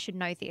like I should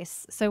know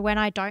this. So when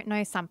I don't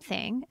know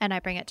something and I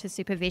bring it to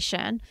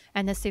supervision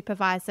and the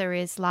supervisor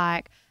is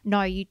like,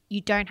 no, you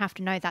don't have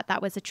to know that.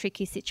 That was a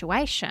tricky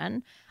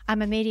situation.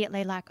 I'm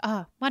immediately like,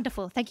 oh,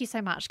 wonderful. Thank you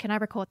so much. Can I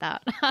record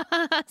that?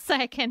 So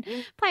I can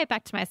play it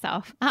back to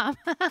myself.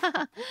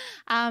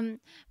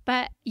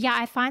 But yeah,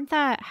 I find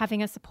that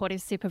having a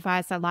supportive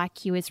supervisor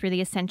like you is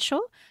really essential.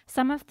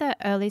 Some of the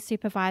early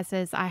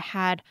supervisors I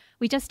had,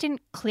 we just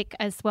didn't click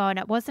as well. And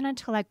it wasn't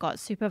until I got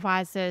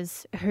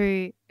supervisors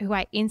who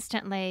I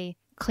instantly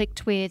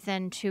clicked with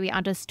and who we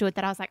understood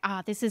that I was like,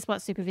 this is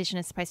what supervision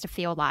is supposed to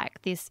feel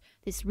like. This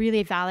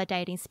really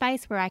validating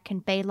space where I can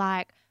be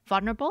like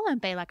vulnerable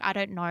and be like, I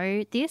don't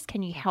know this.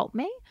 Can you help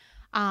me?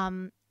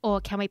 Or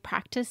can we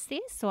practice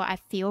this? Or I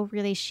feel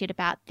really shit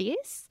about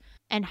this.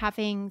 And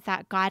having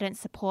that guidance,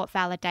 support,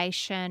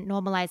 validation,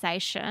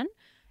 normalization,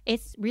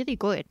 it's really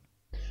good.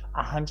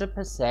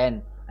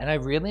 100%. And I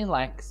really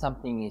like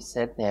something you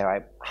said there.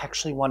 I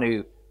actually want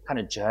to kind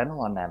of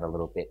journal on that a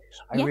little bit.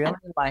 I really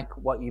like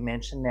what you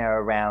mentioned there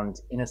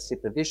around in a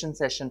supervision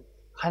session,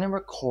 kind of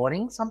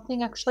recording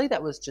something actually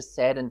that was just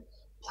said and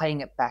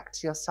playing it back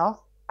to yourself.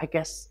 I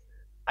guess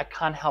I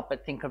can't help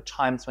but think of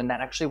times when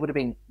that actually would have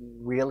been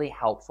really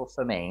helpful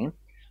for me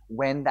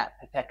when that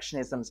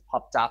perfectionism's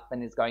popped up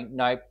and is going,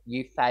 nope,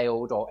 you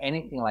failed or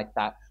anything like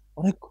that.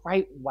 What a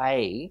great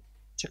way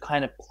to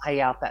kind of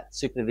play out that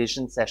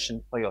supervision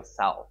session for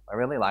yourself. I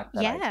really like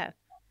that. Yeah.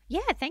 Yeah,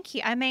 thank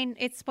you. I mean,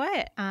 it's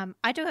what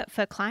I do it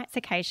for clients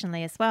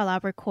occasionally as well.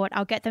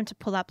 I'll get them to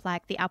pull up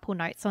like the Apple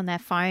Notes on their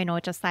phone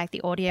or just like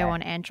the audio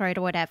on Android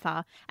or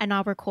whatever. And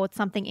I'll record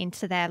something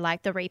into their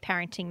like the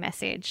reparenting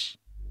message.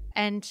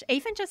 And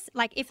even just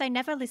like if they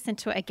never listen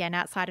to it again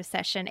outside of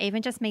session,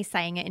 even just me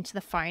saying it into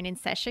the phone in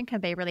session can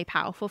be really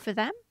powerful for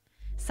them.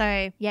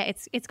 So yeah,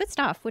 it's good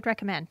stuff. Would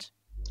recommend.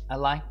 I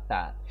like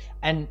that.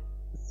 And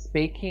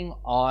speaking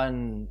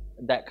on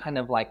that kind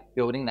of like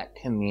building that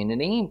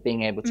community,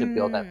 being able to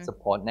build that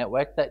support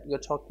network that you're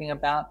talking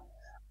about,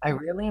 I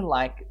really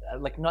like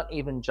not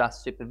even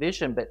just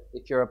supervision, but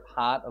if you're a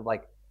part of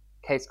like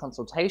case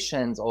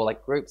consultations or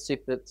like group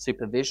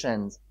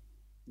supervisions,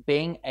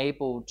 being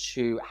able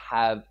to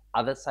have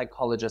other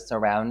psychologists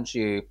around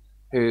you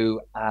who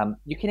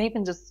you can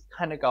even just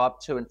kind of go up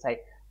to and say,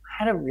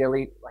 I had a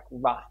really like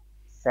rough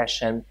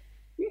session.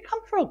 Will you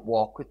come for a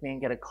walk with me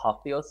and get a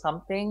coffee or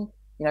something?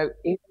 You know,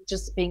 even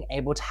just being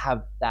able to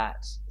have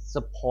that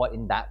support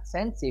in that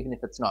sense, even if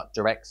it's not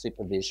direct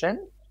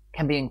supervision,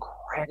 can be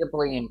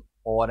incredibly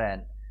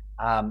important.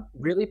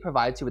 Really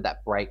provides you with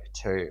that break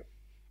too.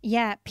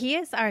 Yeah,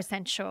 peers are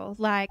essential.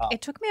 Like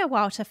it took me a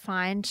while to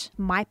find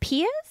my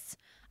peers.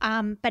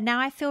 But now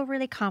I feel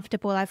really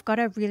comfortable. I've got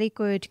a really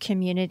good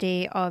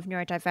community of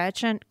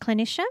neurodivergent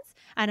clinicians,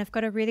 and I've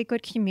got a really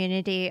good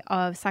community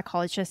of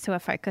psychologists who are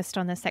focused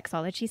on the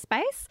sexology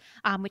space,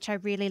 which I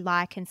really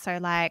like. And so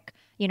like,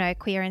 you know,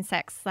 queer and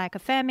sex like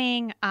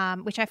affirming,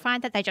 which I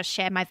find that they just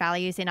share my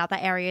values in other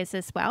areas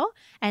as well.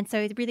 And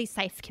so really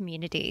safe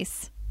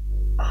communities.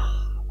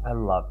 I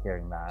love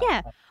hearing that.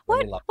 Yeah.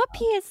 What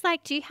peers,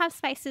 like, do you have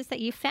spaces that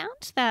you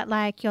found that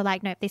like, you're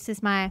like, nope, this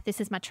is my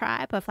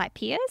tribe of like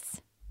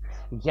peers?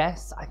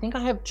 Yes, I think I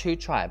have two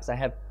tribes. I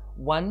have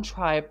one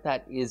tribe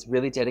that is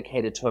really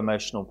dedicated to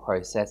emotional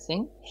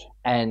processing,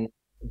 and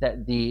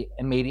that the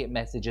immediate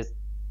message is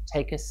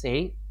take a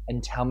seat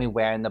and tell me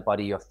where in the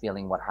body you're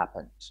feeling what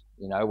happened,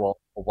 you know, or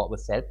what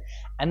was said.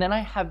 And then I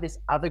have this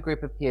other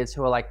group of peers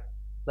who are like,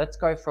 let's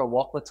go for a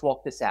walk, let's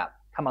walk this out.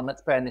 come on,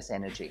 let's burn this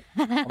energy.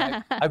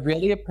 I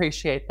really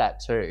appreciate that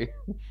too.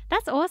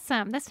 That's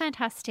awesome. That's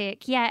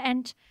fantastic. Yeah,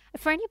 and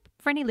for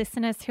any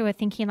listeners who are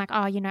thinking like,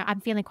 oh,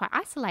 I'm feeling quite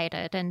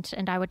isolated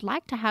and I would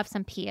like to have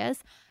some peers,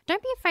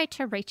 don't be afraid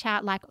to reach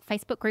out. Like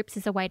Facebook groups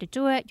is a way to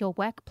do it. Your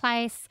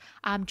workplace,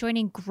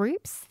 joining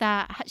groups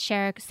that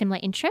share similar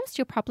interests,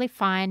 you'll probably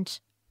find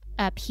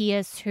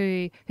peers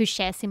who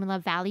share similar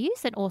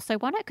values and also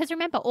want it. Because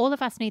remember, all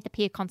of us need the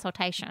peer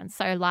consultation.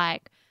 So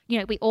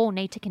we all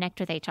need to connect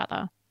with each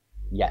other.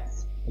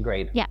 Yes,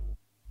 agreed. Yeah.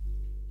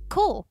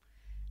 Cool.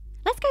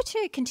 Let's go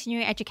to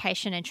continuing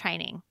education and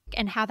training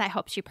and how that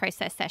helps you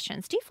process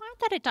sessions. Do you find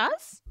that it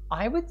does?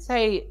 I would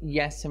say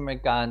yes in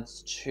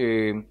regards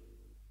to,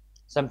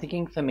 so I'm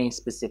thinking for me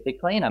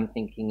specifically, and I'm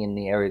thinking in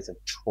the areas of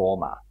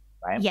trauma,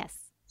 right? Yes.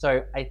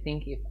 So I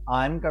think if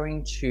I'm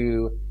going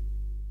to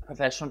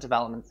professional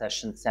development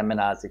sessions,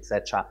 seminars,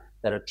 etc.,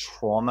 that are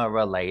trauma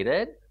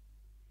related,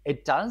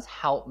 it does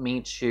help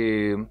me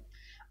to,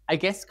 I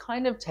guess,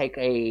 kind of take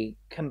a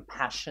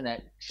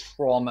compassionate,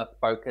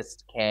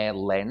 trauma-focused care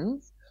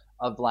lens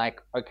of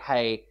like,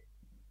 okay,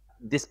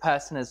 this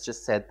person has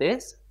just said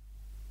this.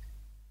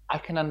 I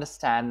can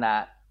understand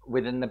that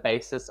within the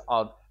basis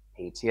of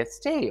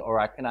PTSD, or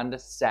I can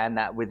understand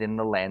that within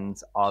the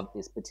lens of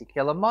this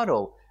particular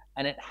model.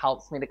 And it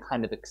helps me to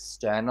kind of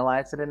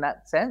externalize it in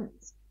that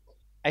sense.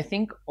 I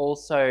think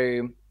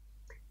also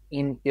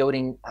in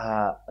building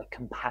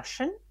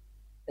compassion,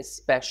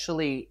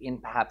 especially in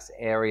perhaps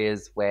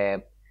areas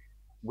where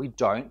we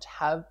don't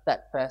have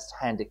that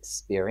firsthand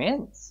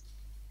experience,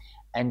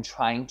 and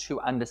trying to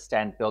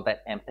understand, build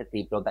that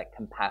empathy, build that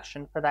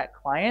compassion for that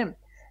client,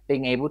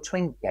 being able to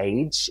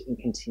engage in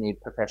continued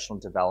professional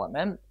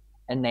development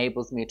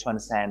enables me to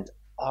understand,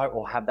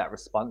 or have that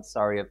response,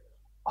 of,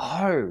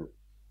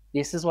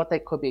 this is what they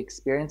could be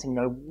experiencing.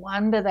 No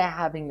wonder they're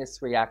having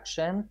this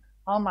reaction.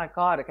 Oh my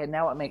God, okay,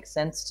 now it makes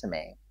sense to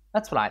me.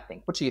 That's what I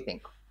think. What do you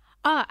think?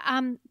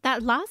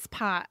 That last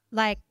part,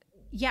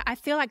 I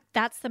feel like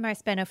that's the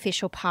most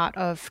beneficial part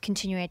of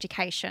continuing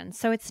education.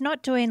 So it's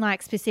not doing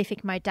like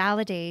specific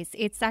modalities.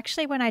 It's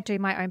actually when I do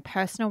my own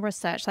personal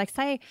research, like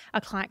say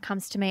a client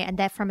comes to me and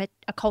they're from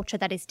a culture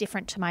that is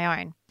different to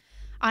my own.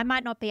 I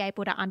might not be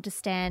able to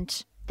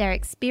understand their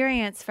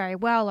experience very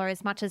well or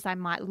as much as I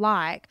might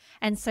like.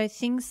 And so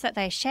things that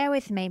they share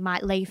with me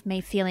might leave me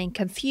feeling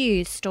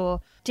confused or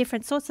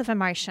different sorts of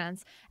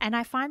emotions. And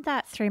I find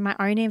that through my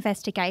own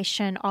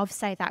investigation of,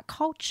 say, that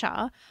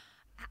culture,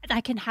 I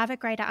can have a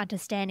greater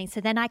understanding. So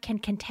then I can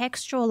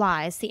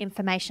contextualize the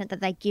information that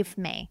they give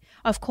me.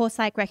 Of course,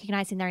 like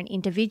recognizing they're an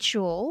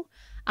individual,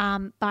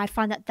 but I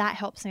find that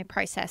helps me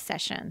process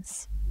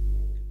sessions.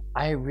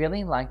 I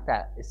really like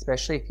that,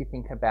 especially if you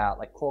think about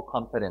like core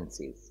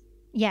competencies.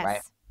 Yes.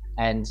 Right?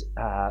 And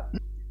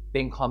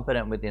being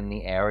competent within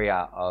the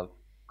area of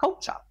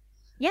culture.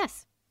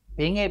 Yes.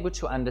 Being able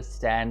to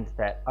understand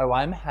that,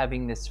 I'm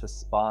having this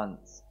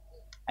response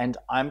and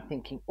I'm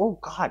thinking, oh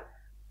God,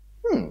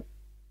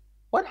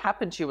 what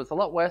happened to you was a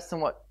lot worse than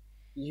what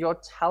you're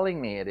telling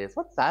me it is.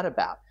 What's that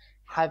about?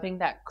 Having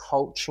that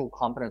cultural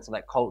competence or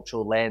that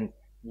cultural lens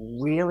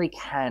really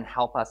can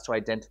help us to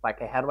identify,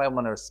 okay, how do I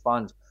want to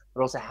respond?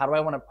 But also, how do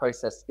I want to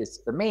process this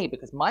for me?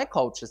 Because my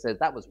culture says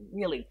that was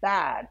really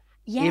bad.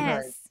 Yes.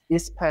 Even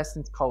this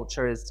person's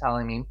culture is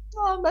telling me,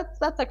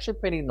 that's actually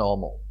pretty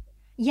normal.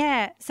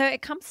 Yeah. So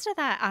it comes to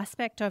that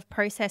aspect of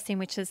processing,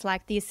 which is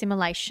like the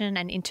assimilation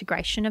and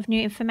integration of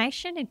new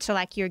information into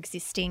like your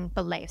existing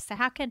beliefs. So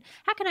how can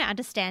I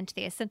understand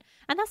this? And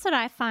that's what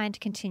I find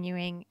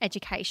continuing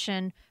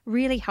education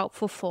really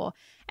helpful for.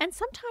 And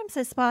sometimes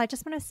as well, I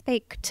just want to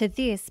speak to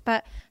this,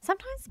 but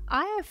sometimes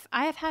I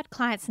have had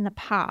clients in the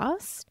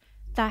past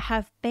that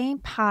have been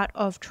part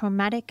of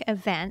traumatic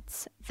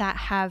events that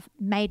have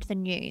made the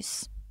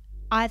news,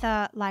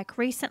 either like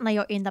recently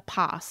or in the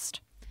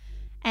past.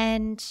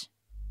 And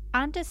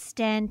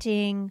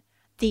understanding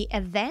the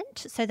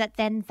event so that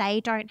then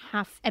they don't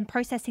have, and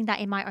processing that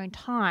in my own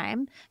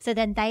time, so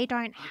then they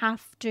don't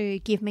have to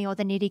give me all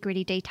the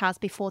nitty-gritty details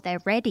before they're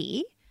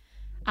ready,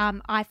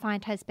 I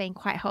find has been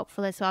quite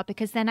helpful as well,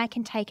 because then I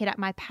can take it at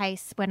my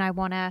pace when I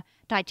want to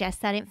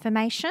digest that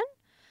information.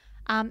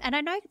 And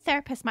I know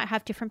therapists might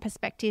have different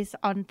perspectives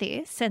on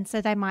this. And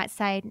so they might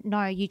say,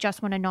 no, you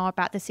just want to know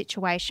about the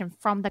situation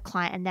from the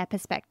client and their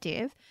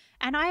perspective.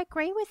 And I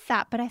agree with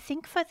that. But I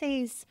think for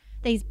these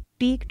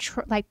big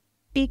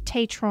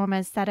T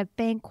traumas that have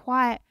been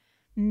quite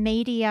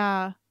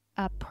media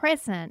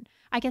present,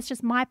 I guess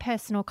just my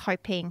personal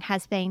coping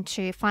has been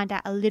to find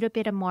out a little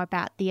bit more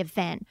about the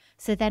event.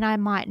 So then I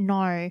might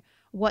know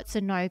what's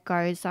a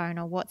no-go zone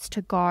or what's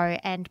to go,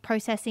 and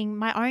processing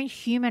my own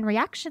human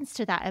reactions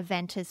to that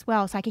event as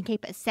well, so I can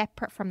keep it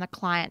separate from the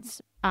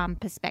client's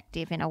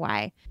perspective in a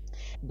way.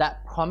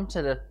 That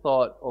prompted a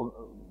thought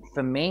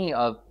for me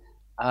of,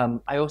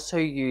 I also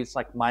use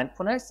like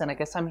mindfulness, and I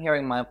guess I'm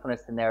hearing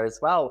mindfulness in there as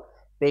well,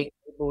 being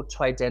able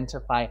to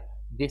identify,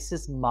 this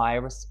is my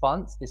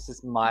response, this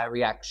is my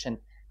reaction.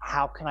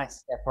 How can I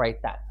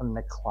separate that from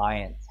the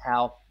client?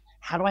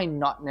 How do I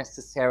not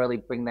necessarily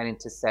bring that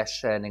into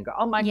session and go,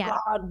 oh my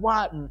God,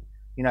 what? And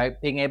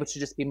being able to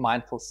just be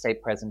mindful, stay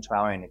present to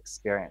our own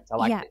experience. I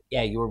like it.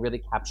 Yeah, you were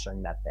really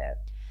capturing that there.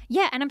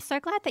 Yeah, and I'm so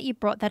glad that you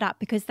brought that up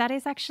because that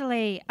is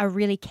actually a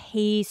really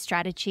key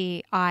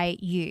strategy I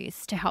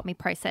use to help me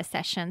process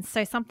sessions.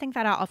 So something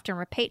that I often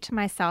repeat to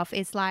myself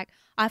is like,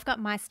 I've got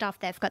my stuff,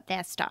 they've got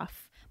their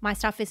stuff. My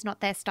stuff is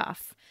not their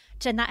stuff.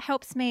 And that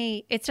helps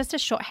me, it's just a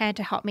shorthand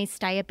to help me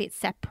stay a bit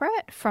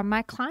separate from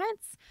my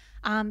clients.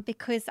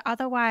 Because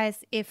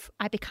otherwise, if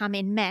I become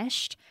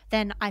enmeshed,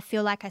 then I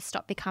feel like I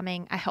stop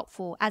becoming as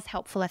helpful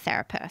a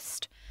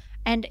therapist.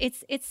 And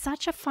it's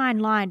such a fine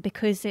line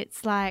because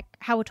it's like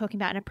how we're talking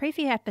about in a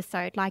previous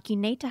episode, like you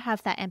need to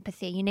have that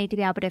empathy. You need to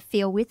be able to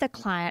feel with the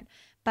client.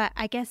 But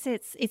I guess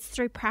it's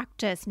through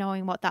practice,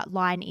 knowing what that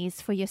line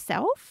is for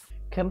yourself.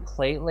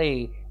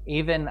 Completely.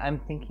 Even I'm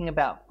thinking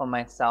about for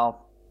myself,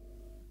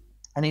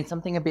 I need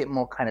something a bit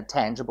more kind of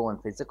tangible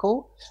and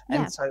physical.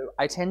 And so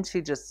I tend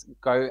to just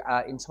go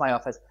into my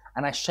office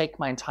and I shake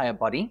my entire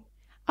body.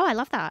 Oh, I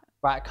love that.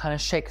 Right, kind of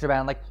shake it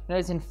around like,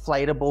 those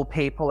inflatable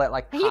people at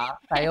like car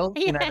sales.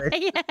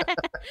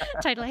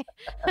 Totally.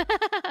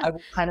 I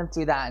will kind of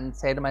do that and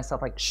say to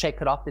myself, like, shake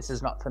it off. This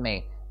is not for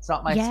me. It's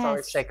not my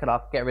story. Shake it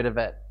off. Get rid of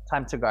it.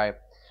 Time to go.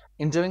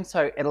 In doing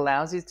so, it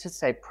allows you to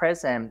stay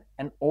present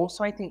and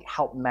also, I think,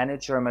 help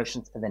manage your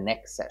emotions for the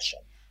next session.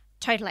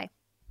 Totally.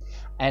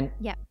 And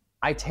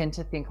I tend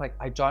to think like,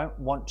 I don't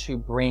want to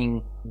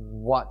bring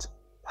what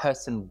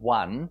person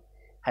 1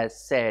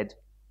 has said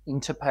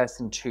into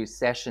person 2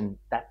 session,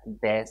 that's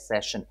their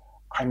session.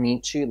 I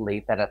need to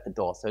leave that at the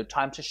door. So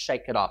time to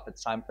shake it off.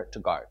 It's time for it to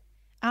go.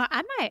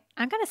 I'm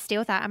going to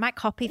steal that. I might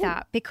copy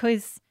that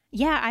because,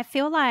 I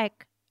feel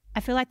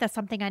like that's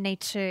something I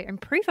need to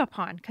improve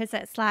upon because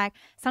it's like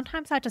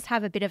sometimes I just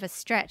have a bit of a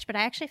stretch, but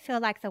I actually feel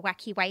like the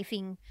wacky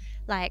waving,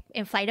 like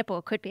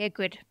inflatable could be a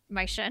good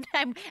motion.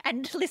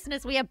 And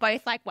listeners, we are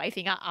both like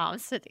waving our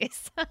arms for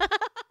this.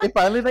 If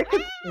only they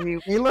could see.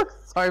 We look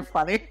so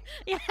funny.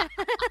 Yeah.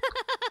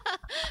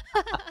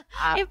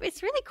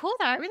 It's really cool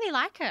though. I really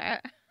like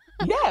it.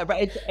 Yeah, but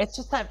it's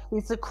just that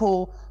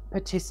physical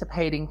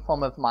participating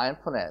form of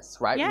mindfulness,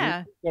 right? Yeah.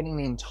 Really getting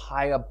the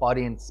entire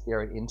body and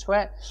spirit into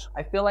it.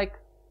 I feel like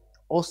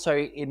also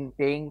in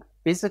being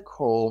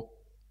physical,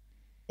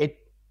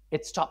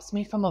 it stops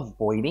me from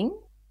avoiding.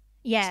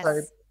 Yes.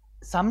 So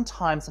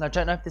sometimes, and I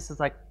don't know if this is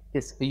like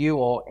this for you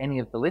or any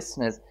of the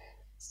listeners,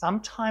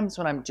 sometimes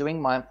when I'm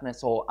doing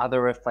mindfulness or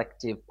other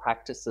reflective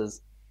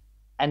practices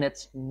and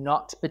it's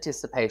not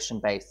participation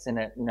based and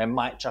it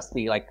might just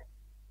be like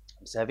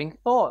observing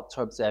thoughts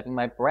or observing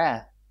my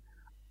breath,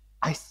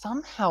 I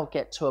somehow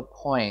get to a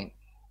point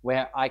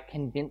where I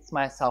convince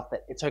myself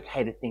that it's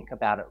okay to think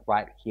about it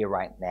right here,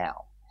 right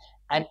now.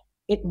 And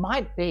it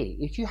might be,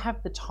 if you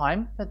have the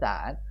time for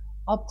that,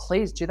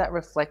 please do that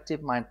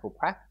reflective mindful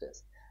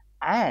practice.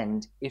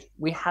 And if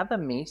we have a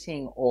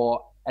meeting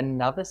or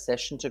another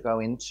session to go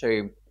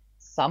into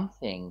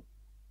something,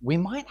 we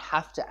might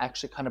have to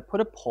actually kind of put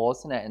a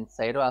pause in it and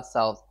say to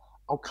ourselves,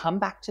 I'll come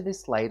back to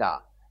this later.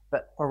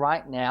 But for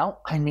right now,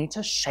 I need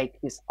to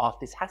shake this off.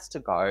 This has to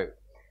go.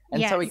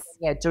 And so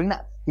doing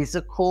that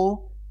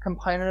physical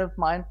component of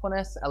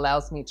mindfulness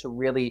allows me to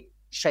really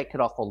shake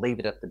it off or leave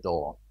it at the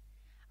door.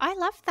 I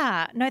love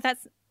that. No,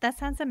 that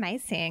sounds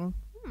amazing.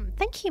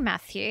 Thank you,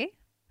 Matthew.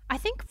 I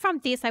think from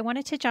this, I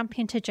wanted to jump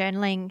into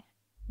journaling,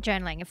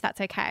 if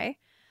that's okay.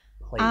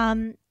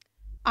 Please.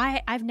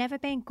 I've never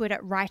been good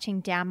at writing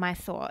down my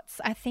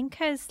thoughts. I think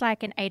as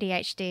like an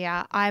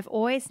ADHDer, I've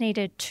always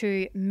needed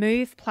to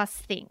move plus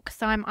think.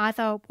 So I'm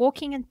either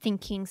walking and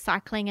thinking,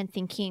 cycling and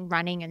thinking,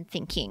 running and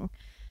thinking.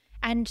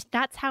 And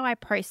that's how I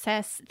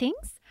process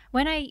things.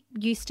 When I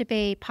used to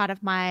be part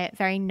of my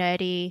very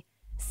nerdy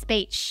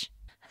speech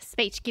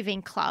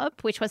giving club,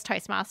 which was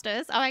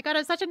Toastmasters. Oh my God,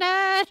 I'm such a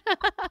nerd.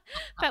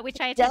 But which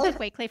I attended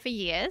weekly for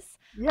years.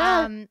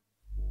 Yeah.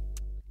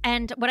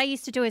 And what I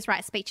used to do is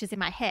write speeches in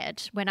my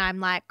head when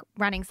I'm like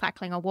running,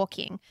 cycling or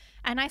walking.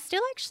 And I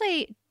still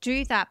actually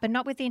do that, but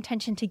not with the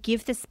intention to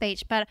give the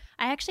speech. But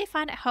I actually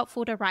find it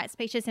helpful to write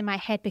speeches in my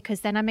head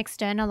because then I'm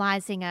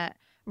externalizing it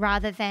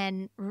rather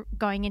than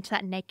going into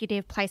that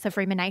negative place of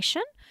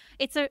rumination.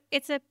 It's a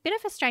bit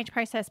of a strange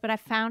process, but I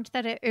found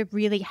that it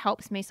really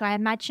helps me. So I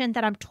imagine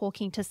that I'm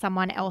talking to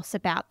someone else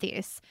about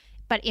this,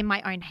 but in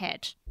my own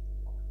head.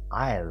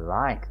 I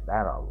like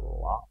that a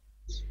lot.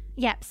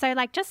 Yeah. So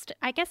like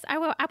I guess I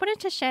wanted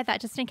to share that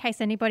just in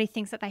case anybody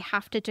thinks that they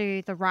have to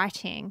do the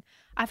writing.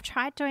 I've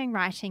tried doing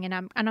writing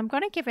and I'm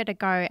going to give it a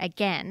go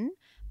again.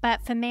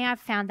 But for me, I've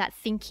found that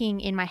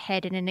thinking in my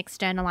head in an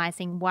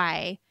externalizing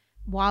way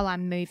while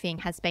I'm moving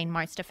has been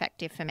most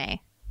effective for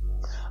me.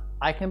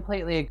 I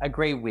completely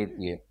agree with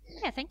you.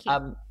 Yeah, thank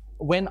you.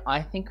 When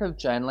I think of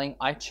journaling,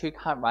 I too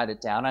can't write it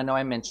down. I know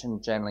I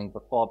mentioned journaling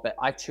before, but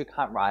I too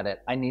can't write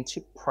it. I need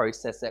to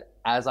process it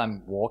as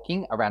I'm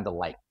walking around a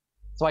lake.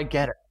 So I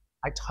get it.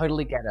 I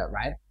totally get it,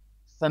 right?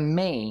 For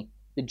me,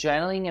 the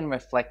journaling and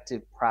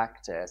reflective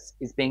practice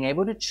is being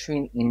able to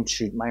tune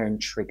into my own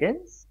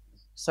triggers.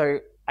 So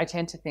I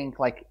tend to think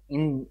like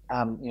in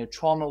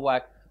trauma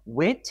work,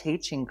 we're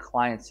teaching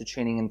clients to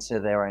tuning into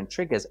their own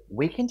triggers.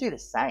 We can do the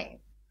same.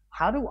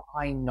 how do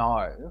I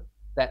know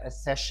that a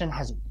session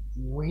has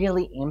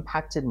really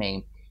impacted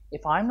me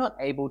if I'm not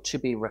able to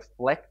be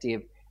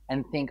reflective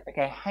and think,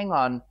 okay, hang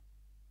on,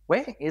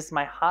 where is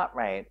my heart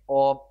rate?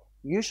 Or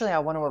usually I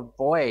want to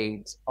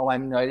avoid, oh,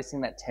 I'm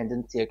noticing that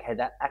tendency. Okay,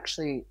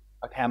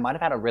 I might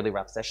have had a really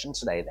rough session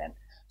today then.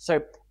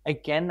 So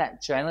again,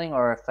 that journaling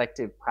or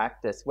reflective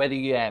practice, whether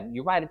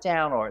you write it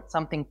down or it's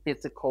something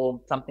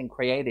physical, something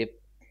creative,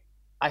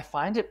 I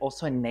find it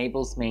also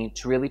enables me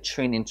to really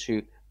tune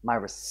into my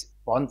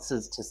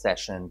responses to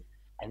session,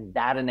 and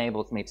that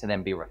enables me to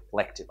then be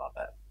reflective of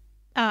it.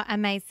 Oh,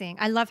 amazing.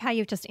 I love how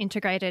you've just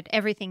integrated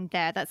everything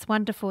there. That's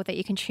wonderful that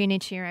you can tune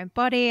into your own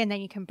body and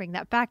then you can bring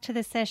that back to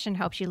the session,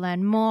 helps you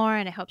learn more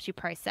and it helps you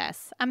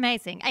process.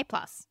 Amazing. A+.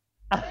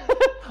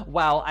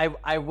 Well,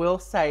 I will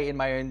say in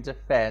my own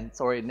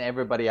defense or in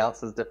everybody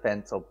else's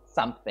defense or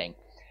something,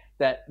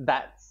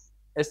 that's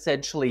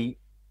essentially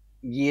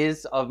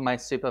years of my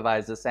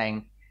supervisor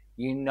saying,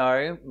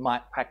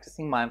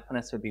 practicing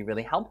mindfulness would be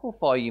really helpful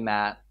for you,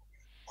 Matt.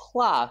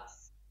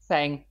 Plus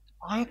saying,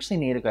 I actually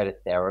need to go to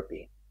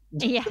therapy.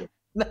 Yeah.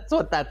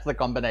 That's the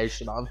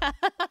combination of.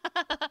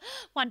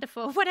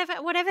 Wonderful.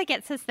 Whatever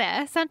gets us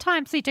there.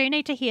 Sometimes we do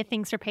need to hear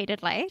things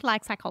repeatedly,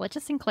 like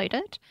psychologists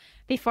included,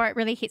 before it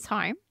really hits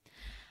home.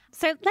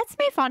 So let's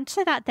move on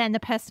to that then, the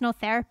personal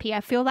therapy.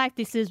 I feel like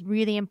this is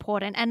really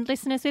important. And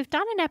listeners, we've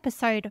done an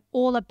episode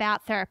all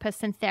about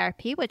therapists and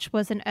therapy, which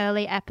was an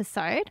early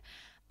episode.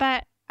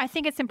 But I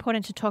think it's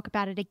important to talk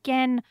about it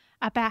again,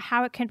 about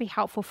how it can be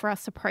helpful for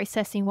us to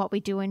processing what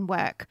we do in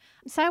work.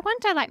 So I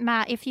wonder,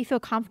 Matt, if you feel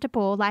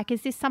comfortable,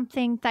 is this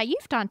something that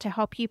you've done to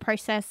help you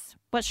process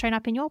what's shown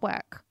up in your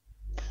work?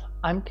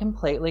 I'm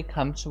completely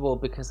comfortable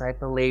because I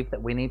believe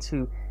that we need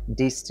to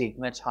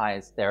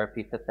destigmatize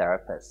therapy for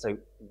therapists. So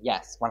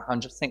yes,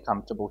 100%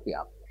 comfortable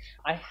here.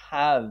 I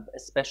have,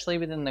 especially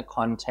within the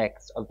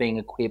context of being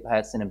a queer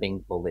person and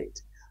being bullied,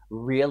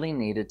 really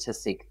needed to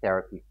seek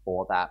therapy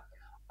for that.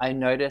 I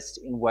noticed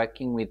in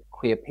working with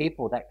queer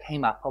people that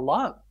came up a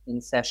lot in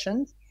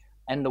sessions,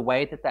 and the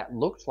way that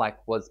looked like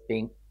was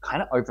being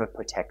kind of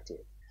overprotective,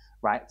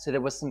 right? So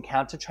there was some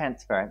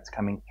countertransference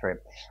coming through.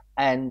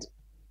 And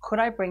could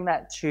I bring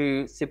that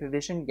to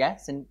supervision?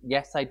 Yes. And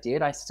yes, I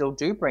did. I still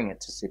do bring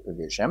it to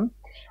supervision.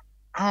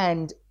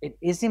 And it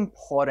is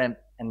important,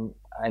 and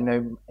I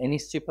know any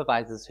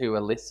supervisors who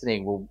are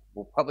listening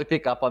will probably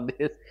pick up on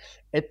this.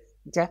 It's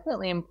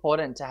definitely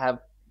important to have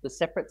the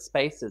separate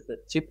spaces.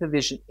 That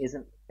supervision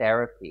isn't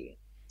therapy.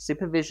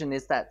 Supervision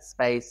is that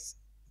space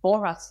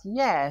for us,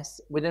 yes,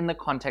 within the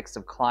context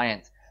of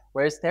clients,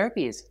 whereas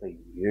therapy is for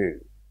you,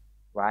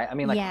 right? I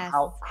mean, yes.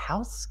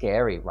 how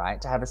scary,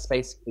 right? To have a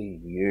space for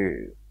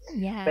you.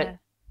 Yeah. But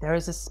there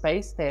is a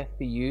space there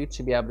for you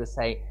to be able to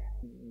say,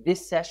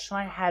 this session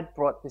I had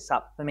brought this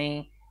up for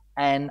me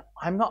and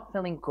I'm not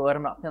feeling good,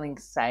 I'm not feeling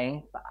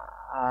safe,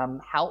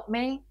 help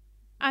me.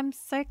 I'm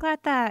so glad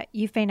that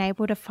you've been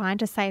able to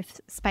find a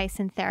safe space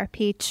in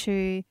therapy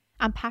to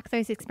unpack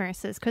those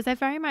experiences, because I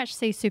very much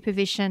see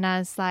supervision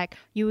as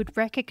you would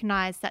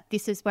recognize that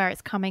this is where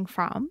it's coming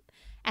from,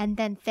 and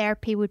then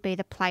therapy would be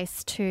the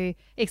place to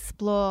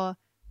explore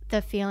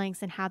the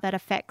feelings and how that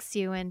affects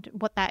you and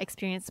what that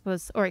experience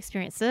was or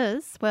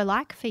experiences were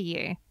like for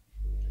you.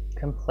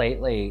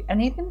 Completely.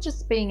 And even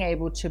just being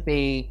able to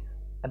be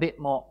a bit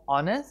more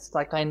honest.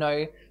 I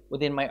know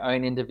within my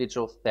own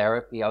individual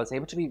therapy, I was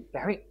able to be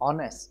very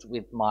honest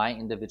with my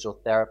individual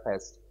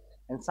therapist.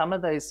 And some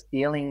of those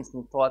feelings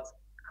and thoughts,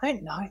 I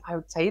don't know if I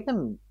would say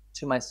them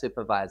to my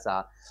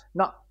supervisor,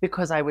 not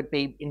because I would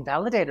be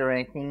invalidated or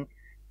anything,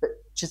 but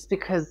just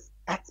because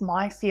that's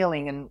my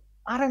feeling. And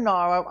I don't know,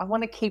 I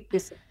want to keep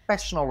this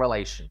professional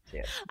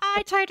relationship.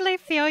 I totally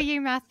feel you,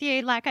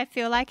 Matthew. I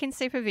feel like in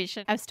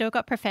supervision, I've still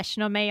got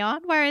professional me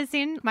on, whereas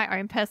in my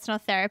own personal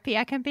therapy,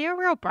 I can be a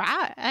real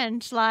brat.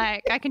 And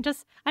I'm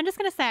just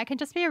going to say, I can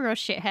just be a real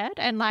shithead.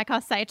 And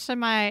I'll say to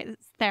my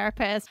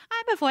therapist,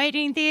 I'm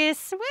avoiding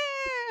this.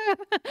 Woo!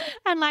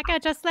 And I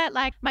just let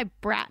my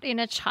brat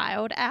inner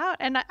child out.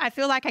 And I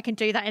feel like I can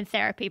do that in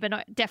therapy, but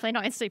definitely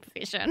not in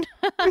supervision.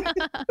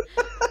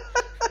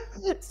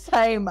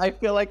 Same. I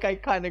feel like I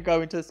kind of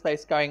go into the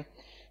space going,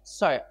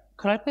 so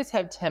could I please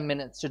have 10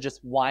 minutes to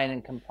just whine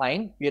and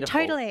complain? Beautiful.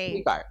 Totally. Here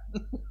you go.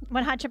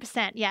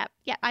 100%. Yeah.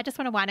 Yeah. I just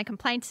want to whine and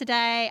complain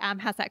today.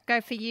 How's that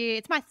go for you?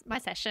 It's my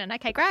session.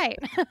 Okay, great.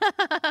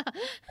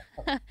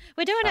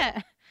 We're doing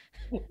it.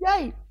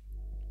 Yay.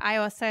 I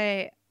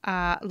also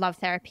love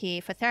therapy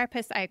for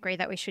therapists. I agree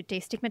that we should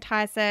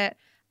destigmatize it.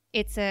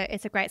 It's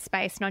a great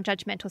space,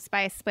 non-judgmental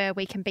space where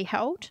we can be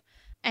held.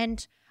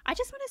 And I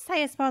just want to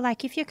say as well,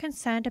 if you're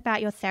concerned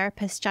about your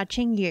therapist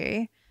judging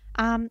you,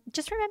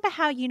 just remember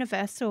how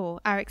universal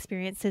our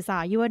experiences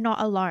are. You are not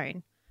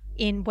alone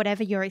in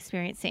whatever you're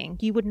experiencing.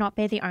 You would not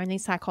be the only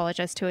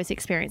psychologist who is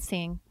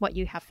experiencing what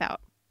you have felt.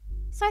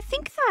 So I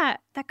think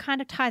that kind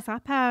of ties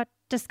up our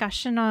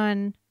discussion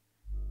on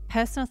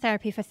personal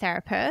therapy for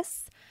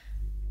therapists.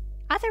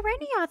 Are there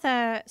any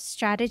other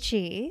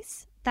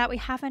strategies that we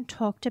haven't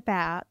talked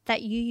about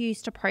that you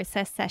use to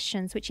process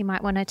sessions, which you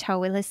might want to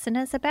tell our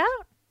listeners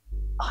about?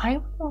 I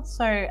would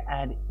also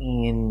add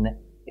in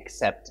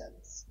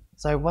acceptance.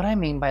 So what I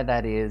mean by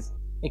that is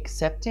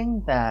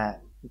accepting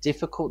that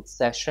difficult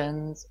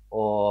sessions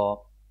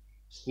or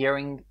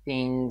hearing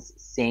things,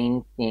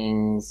 seeing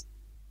things,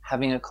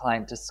 having a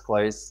client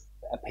disclose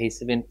a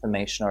piece of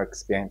information or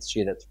experience to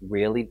you that's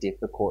really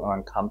difficult or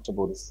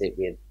uncomfortable to sit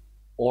with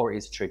or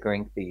is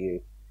triggering for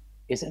you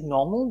is a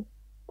normal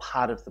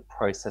part of the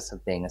process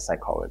of being a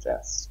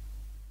psychologist.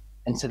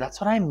 And so that's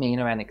what I mean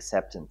around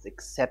acceptance,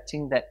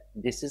 accepting that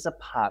this is a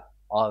part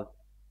of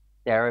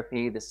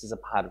therapy, this is a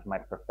part of my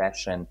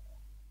profession.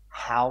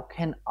 How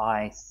can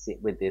I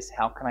sit with this?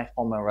 How can I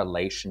form a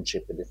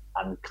relationship with this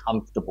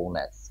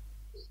uncomfortableness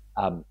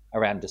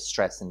around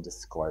distress and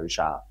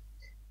disclosure?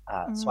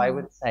 So I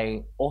would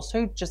say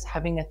also just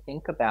having a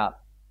think about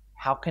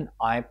how can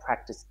I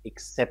practice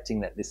accepting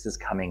that this is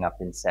coming up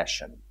in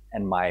session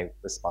and my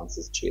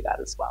responses to that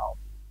as well.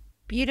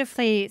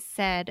 Beautifully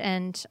said.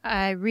 And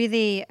I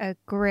really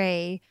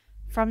agree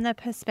from the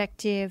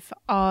perspective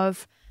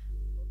of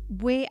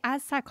we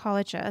as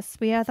psychologists,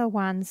 we are the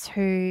ones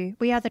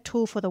we are the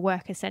tool for the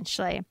work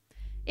essentially.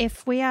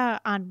 If we are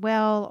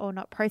unwell or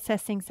not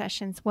processing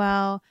sessions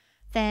well,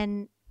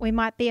 then we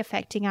might be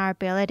affecting our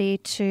ability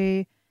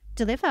to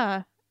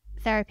deliver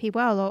therapy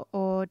well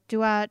or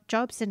do our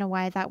jobs in a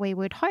way that we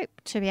would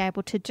hope to be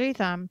able to do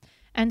them.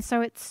 And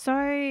so it's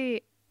so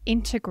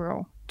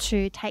integral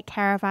to take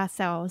care of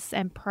ourselves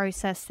and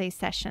process these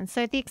sessions.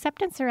 So the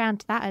acceptance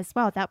around that as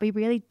well, that we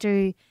really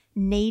do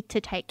need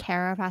to take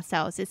care of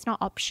ourselves. It's not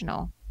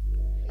optional.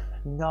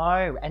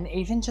 No, and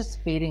even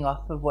just feeding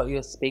off of what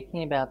you're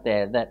speaking about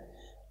there, that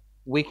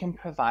we can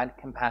provide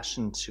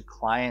compassion to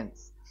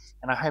clients.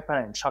 And I hope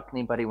I don't shock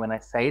anybody when I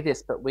say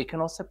this, but we can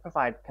also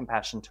provide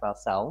compassion to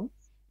ourselves.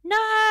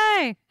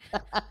 No!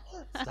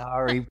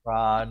 Sorry,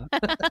 Bron.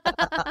 It's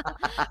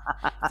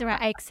all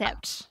right, I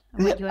accept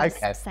what you're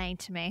saying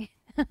to me.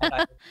 And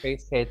I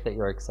appreciate that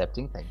you're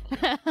accepting. Thank you.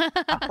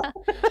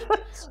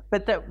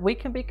 But that we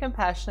can be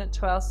compassionate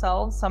to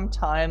ourselves.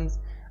 Sometimes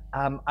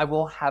I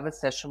will have a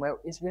session where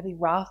it's really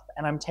rough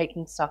and I'm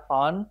taking stuff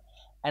on.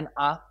 And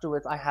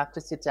afterwards, I have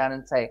to sit down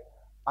and say,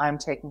 I'm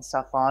taking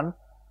stuff on.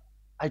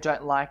 I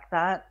don't like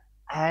that.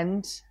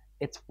 And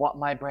it's what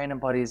my brain and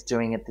body is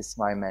doing at this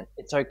moment.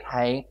 It's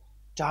okay.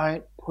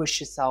 Don't push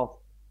yourself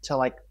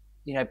to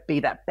be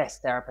that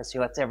best therapist who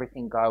lets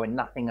everything go and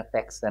nothing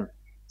affects them.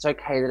 It's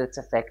okay that it's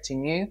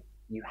affecting you.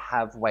 You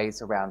have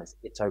ways around this.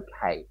 It's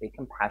okay. Be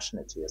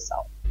compassionate to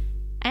yourself.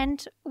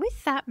 And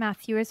with that,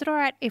 Matthew, is it all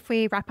right if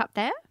we wrap up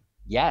there?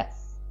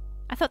 Yes.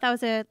 I thought that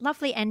was a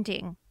lovely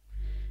ending.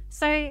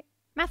 So,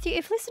 Matthew,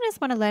 if listeners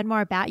want to learn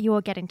more about you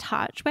or get in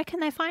touch, where can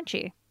they find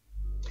you?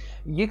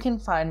 You can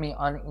find me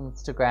on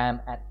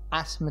Instagram at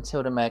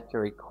Matilda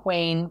Mercury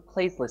Queen.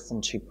 Please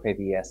listen to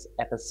previous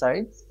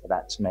episodes for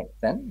that to make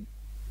sense.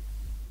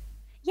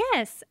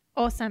 Yes,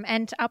 awesome.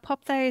 And I'll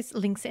pop those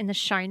links in the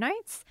show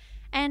notes.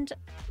 And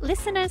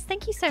listeners,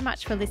 thank you so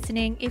much for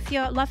listening. If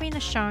you're loving the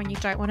show and you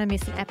don't want to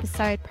miss an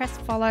episode, press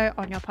follow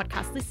on your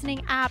podcast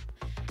listening app.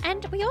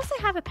 And we also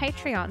have a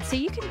Patreon, so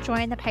you can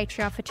join the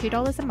Patreon for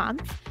 $2 a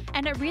month,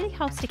 and it really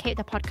helps to keep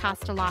the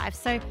podcast alive.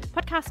 So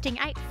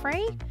podcasting ain't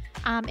free.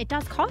 It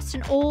does cost,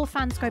 and all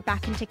funds go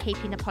back into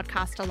keeping the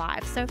podcast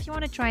alive. So if you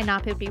want to join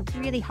up, it would be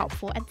really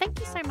helpful. And thank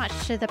you so much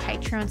to the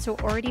Patreons who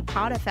are already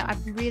part of it.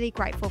 I'm really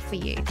grateful for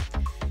you.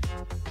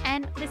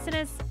 And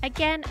listeners,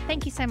 again,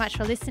 thank you so much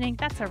for listening.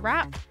 That's a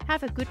wrap.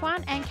 Have a good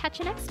one and catch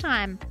you next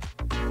time.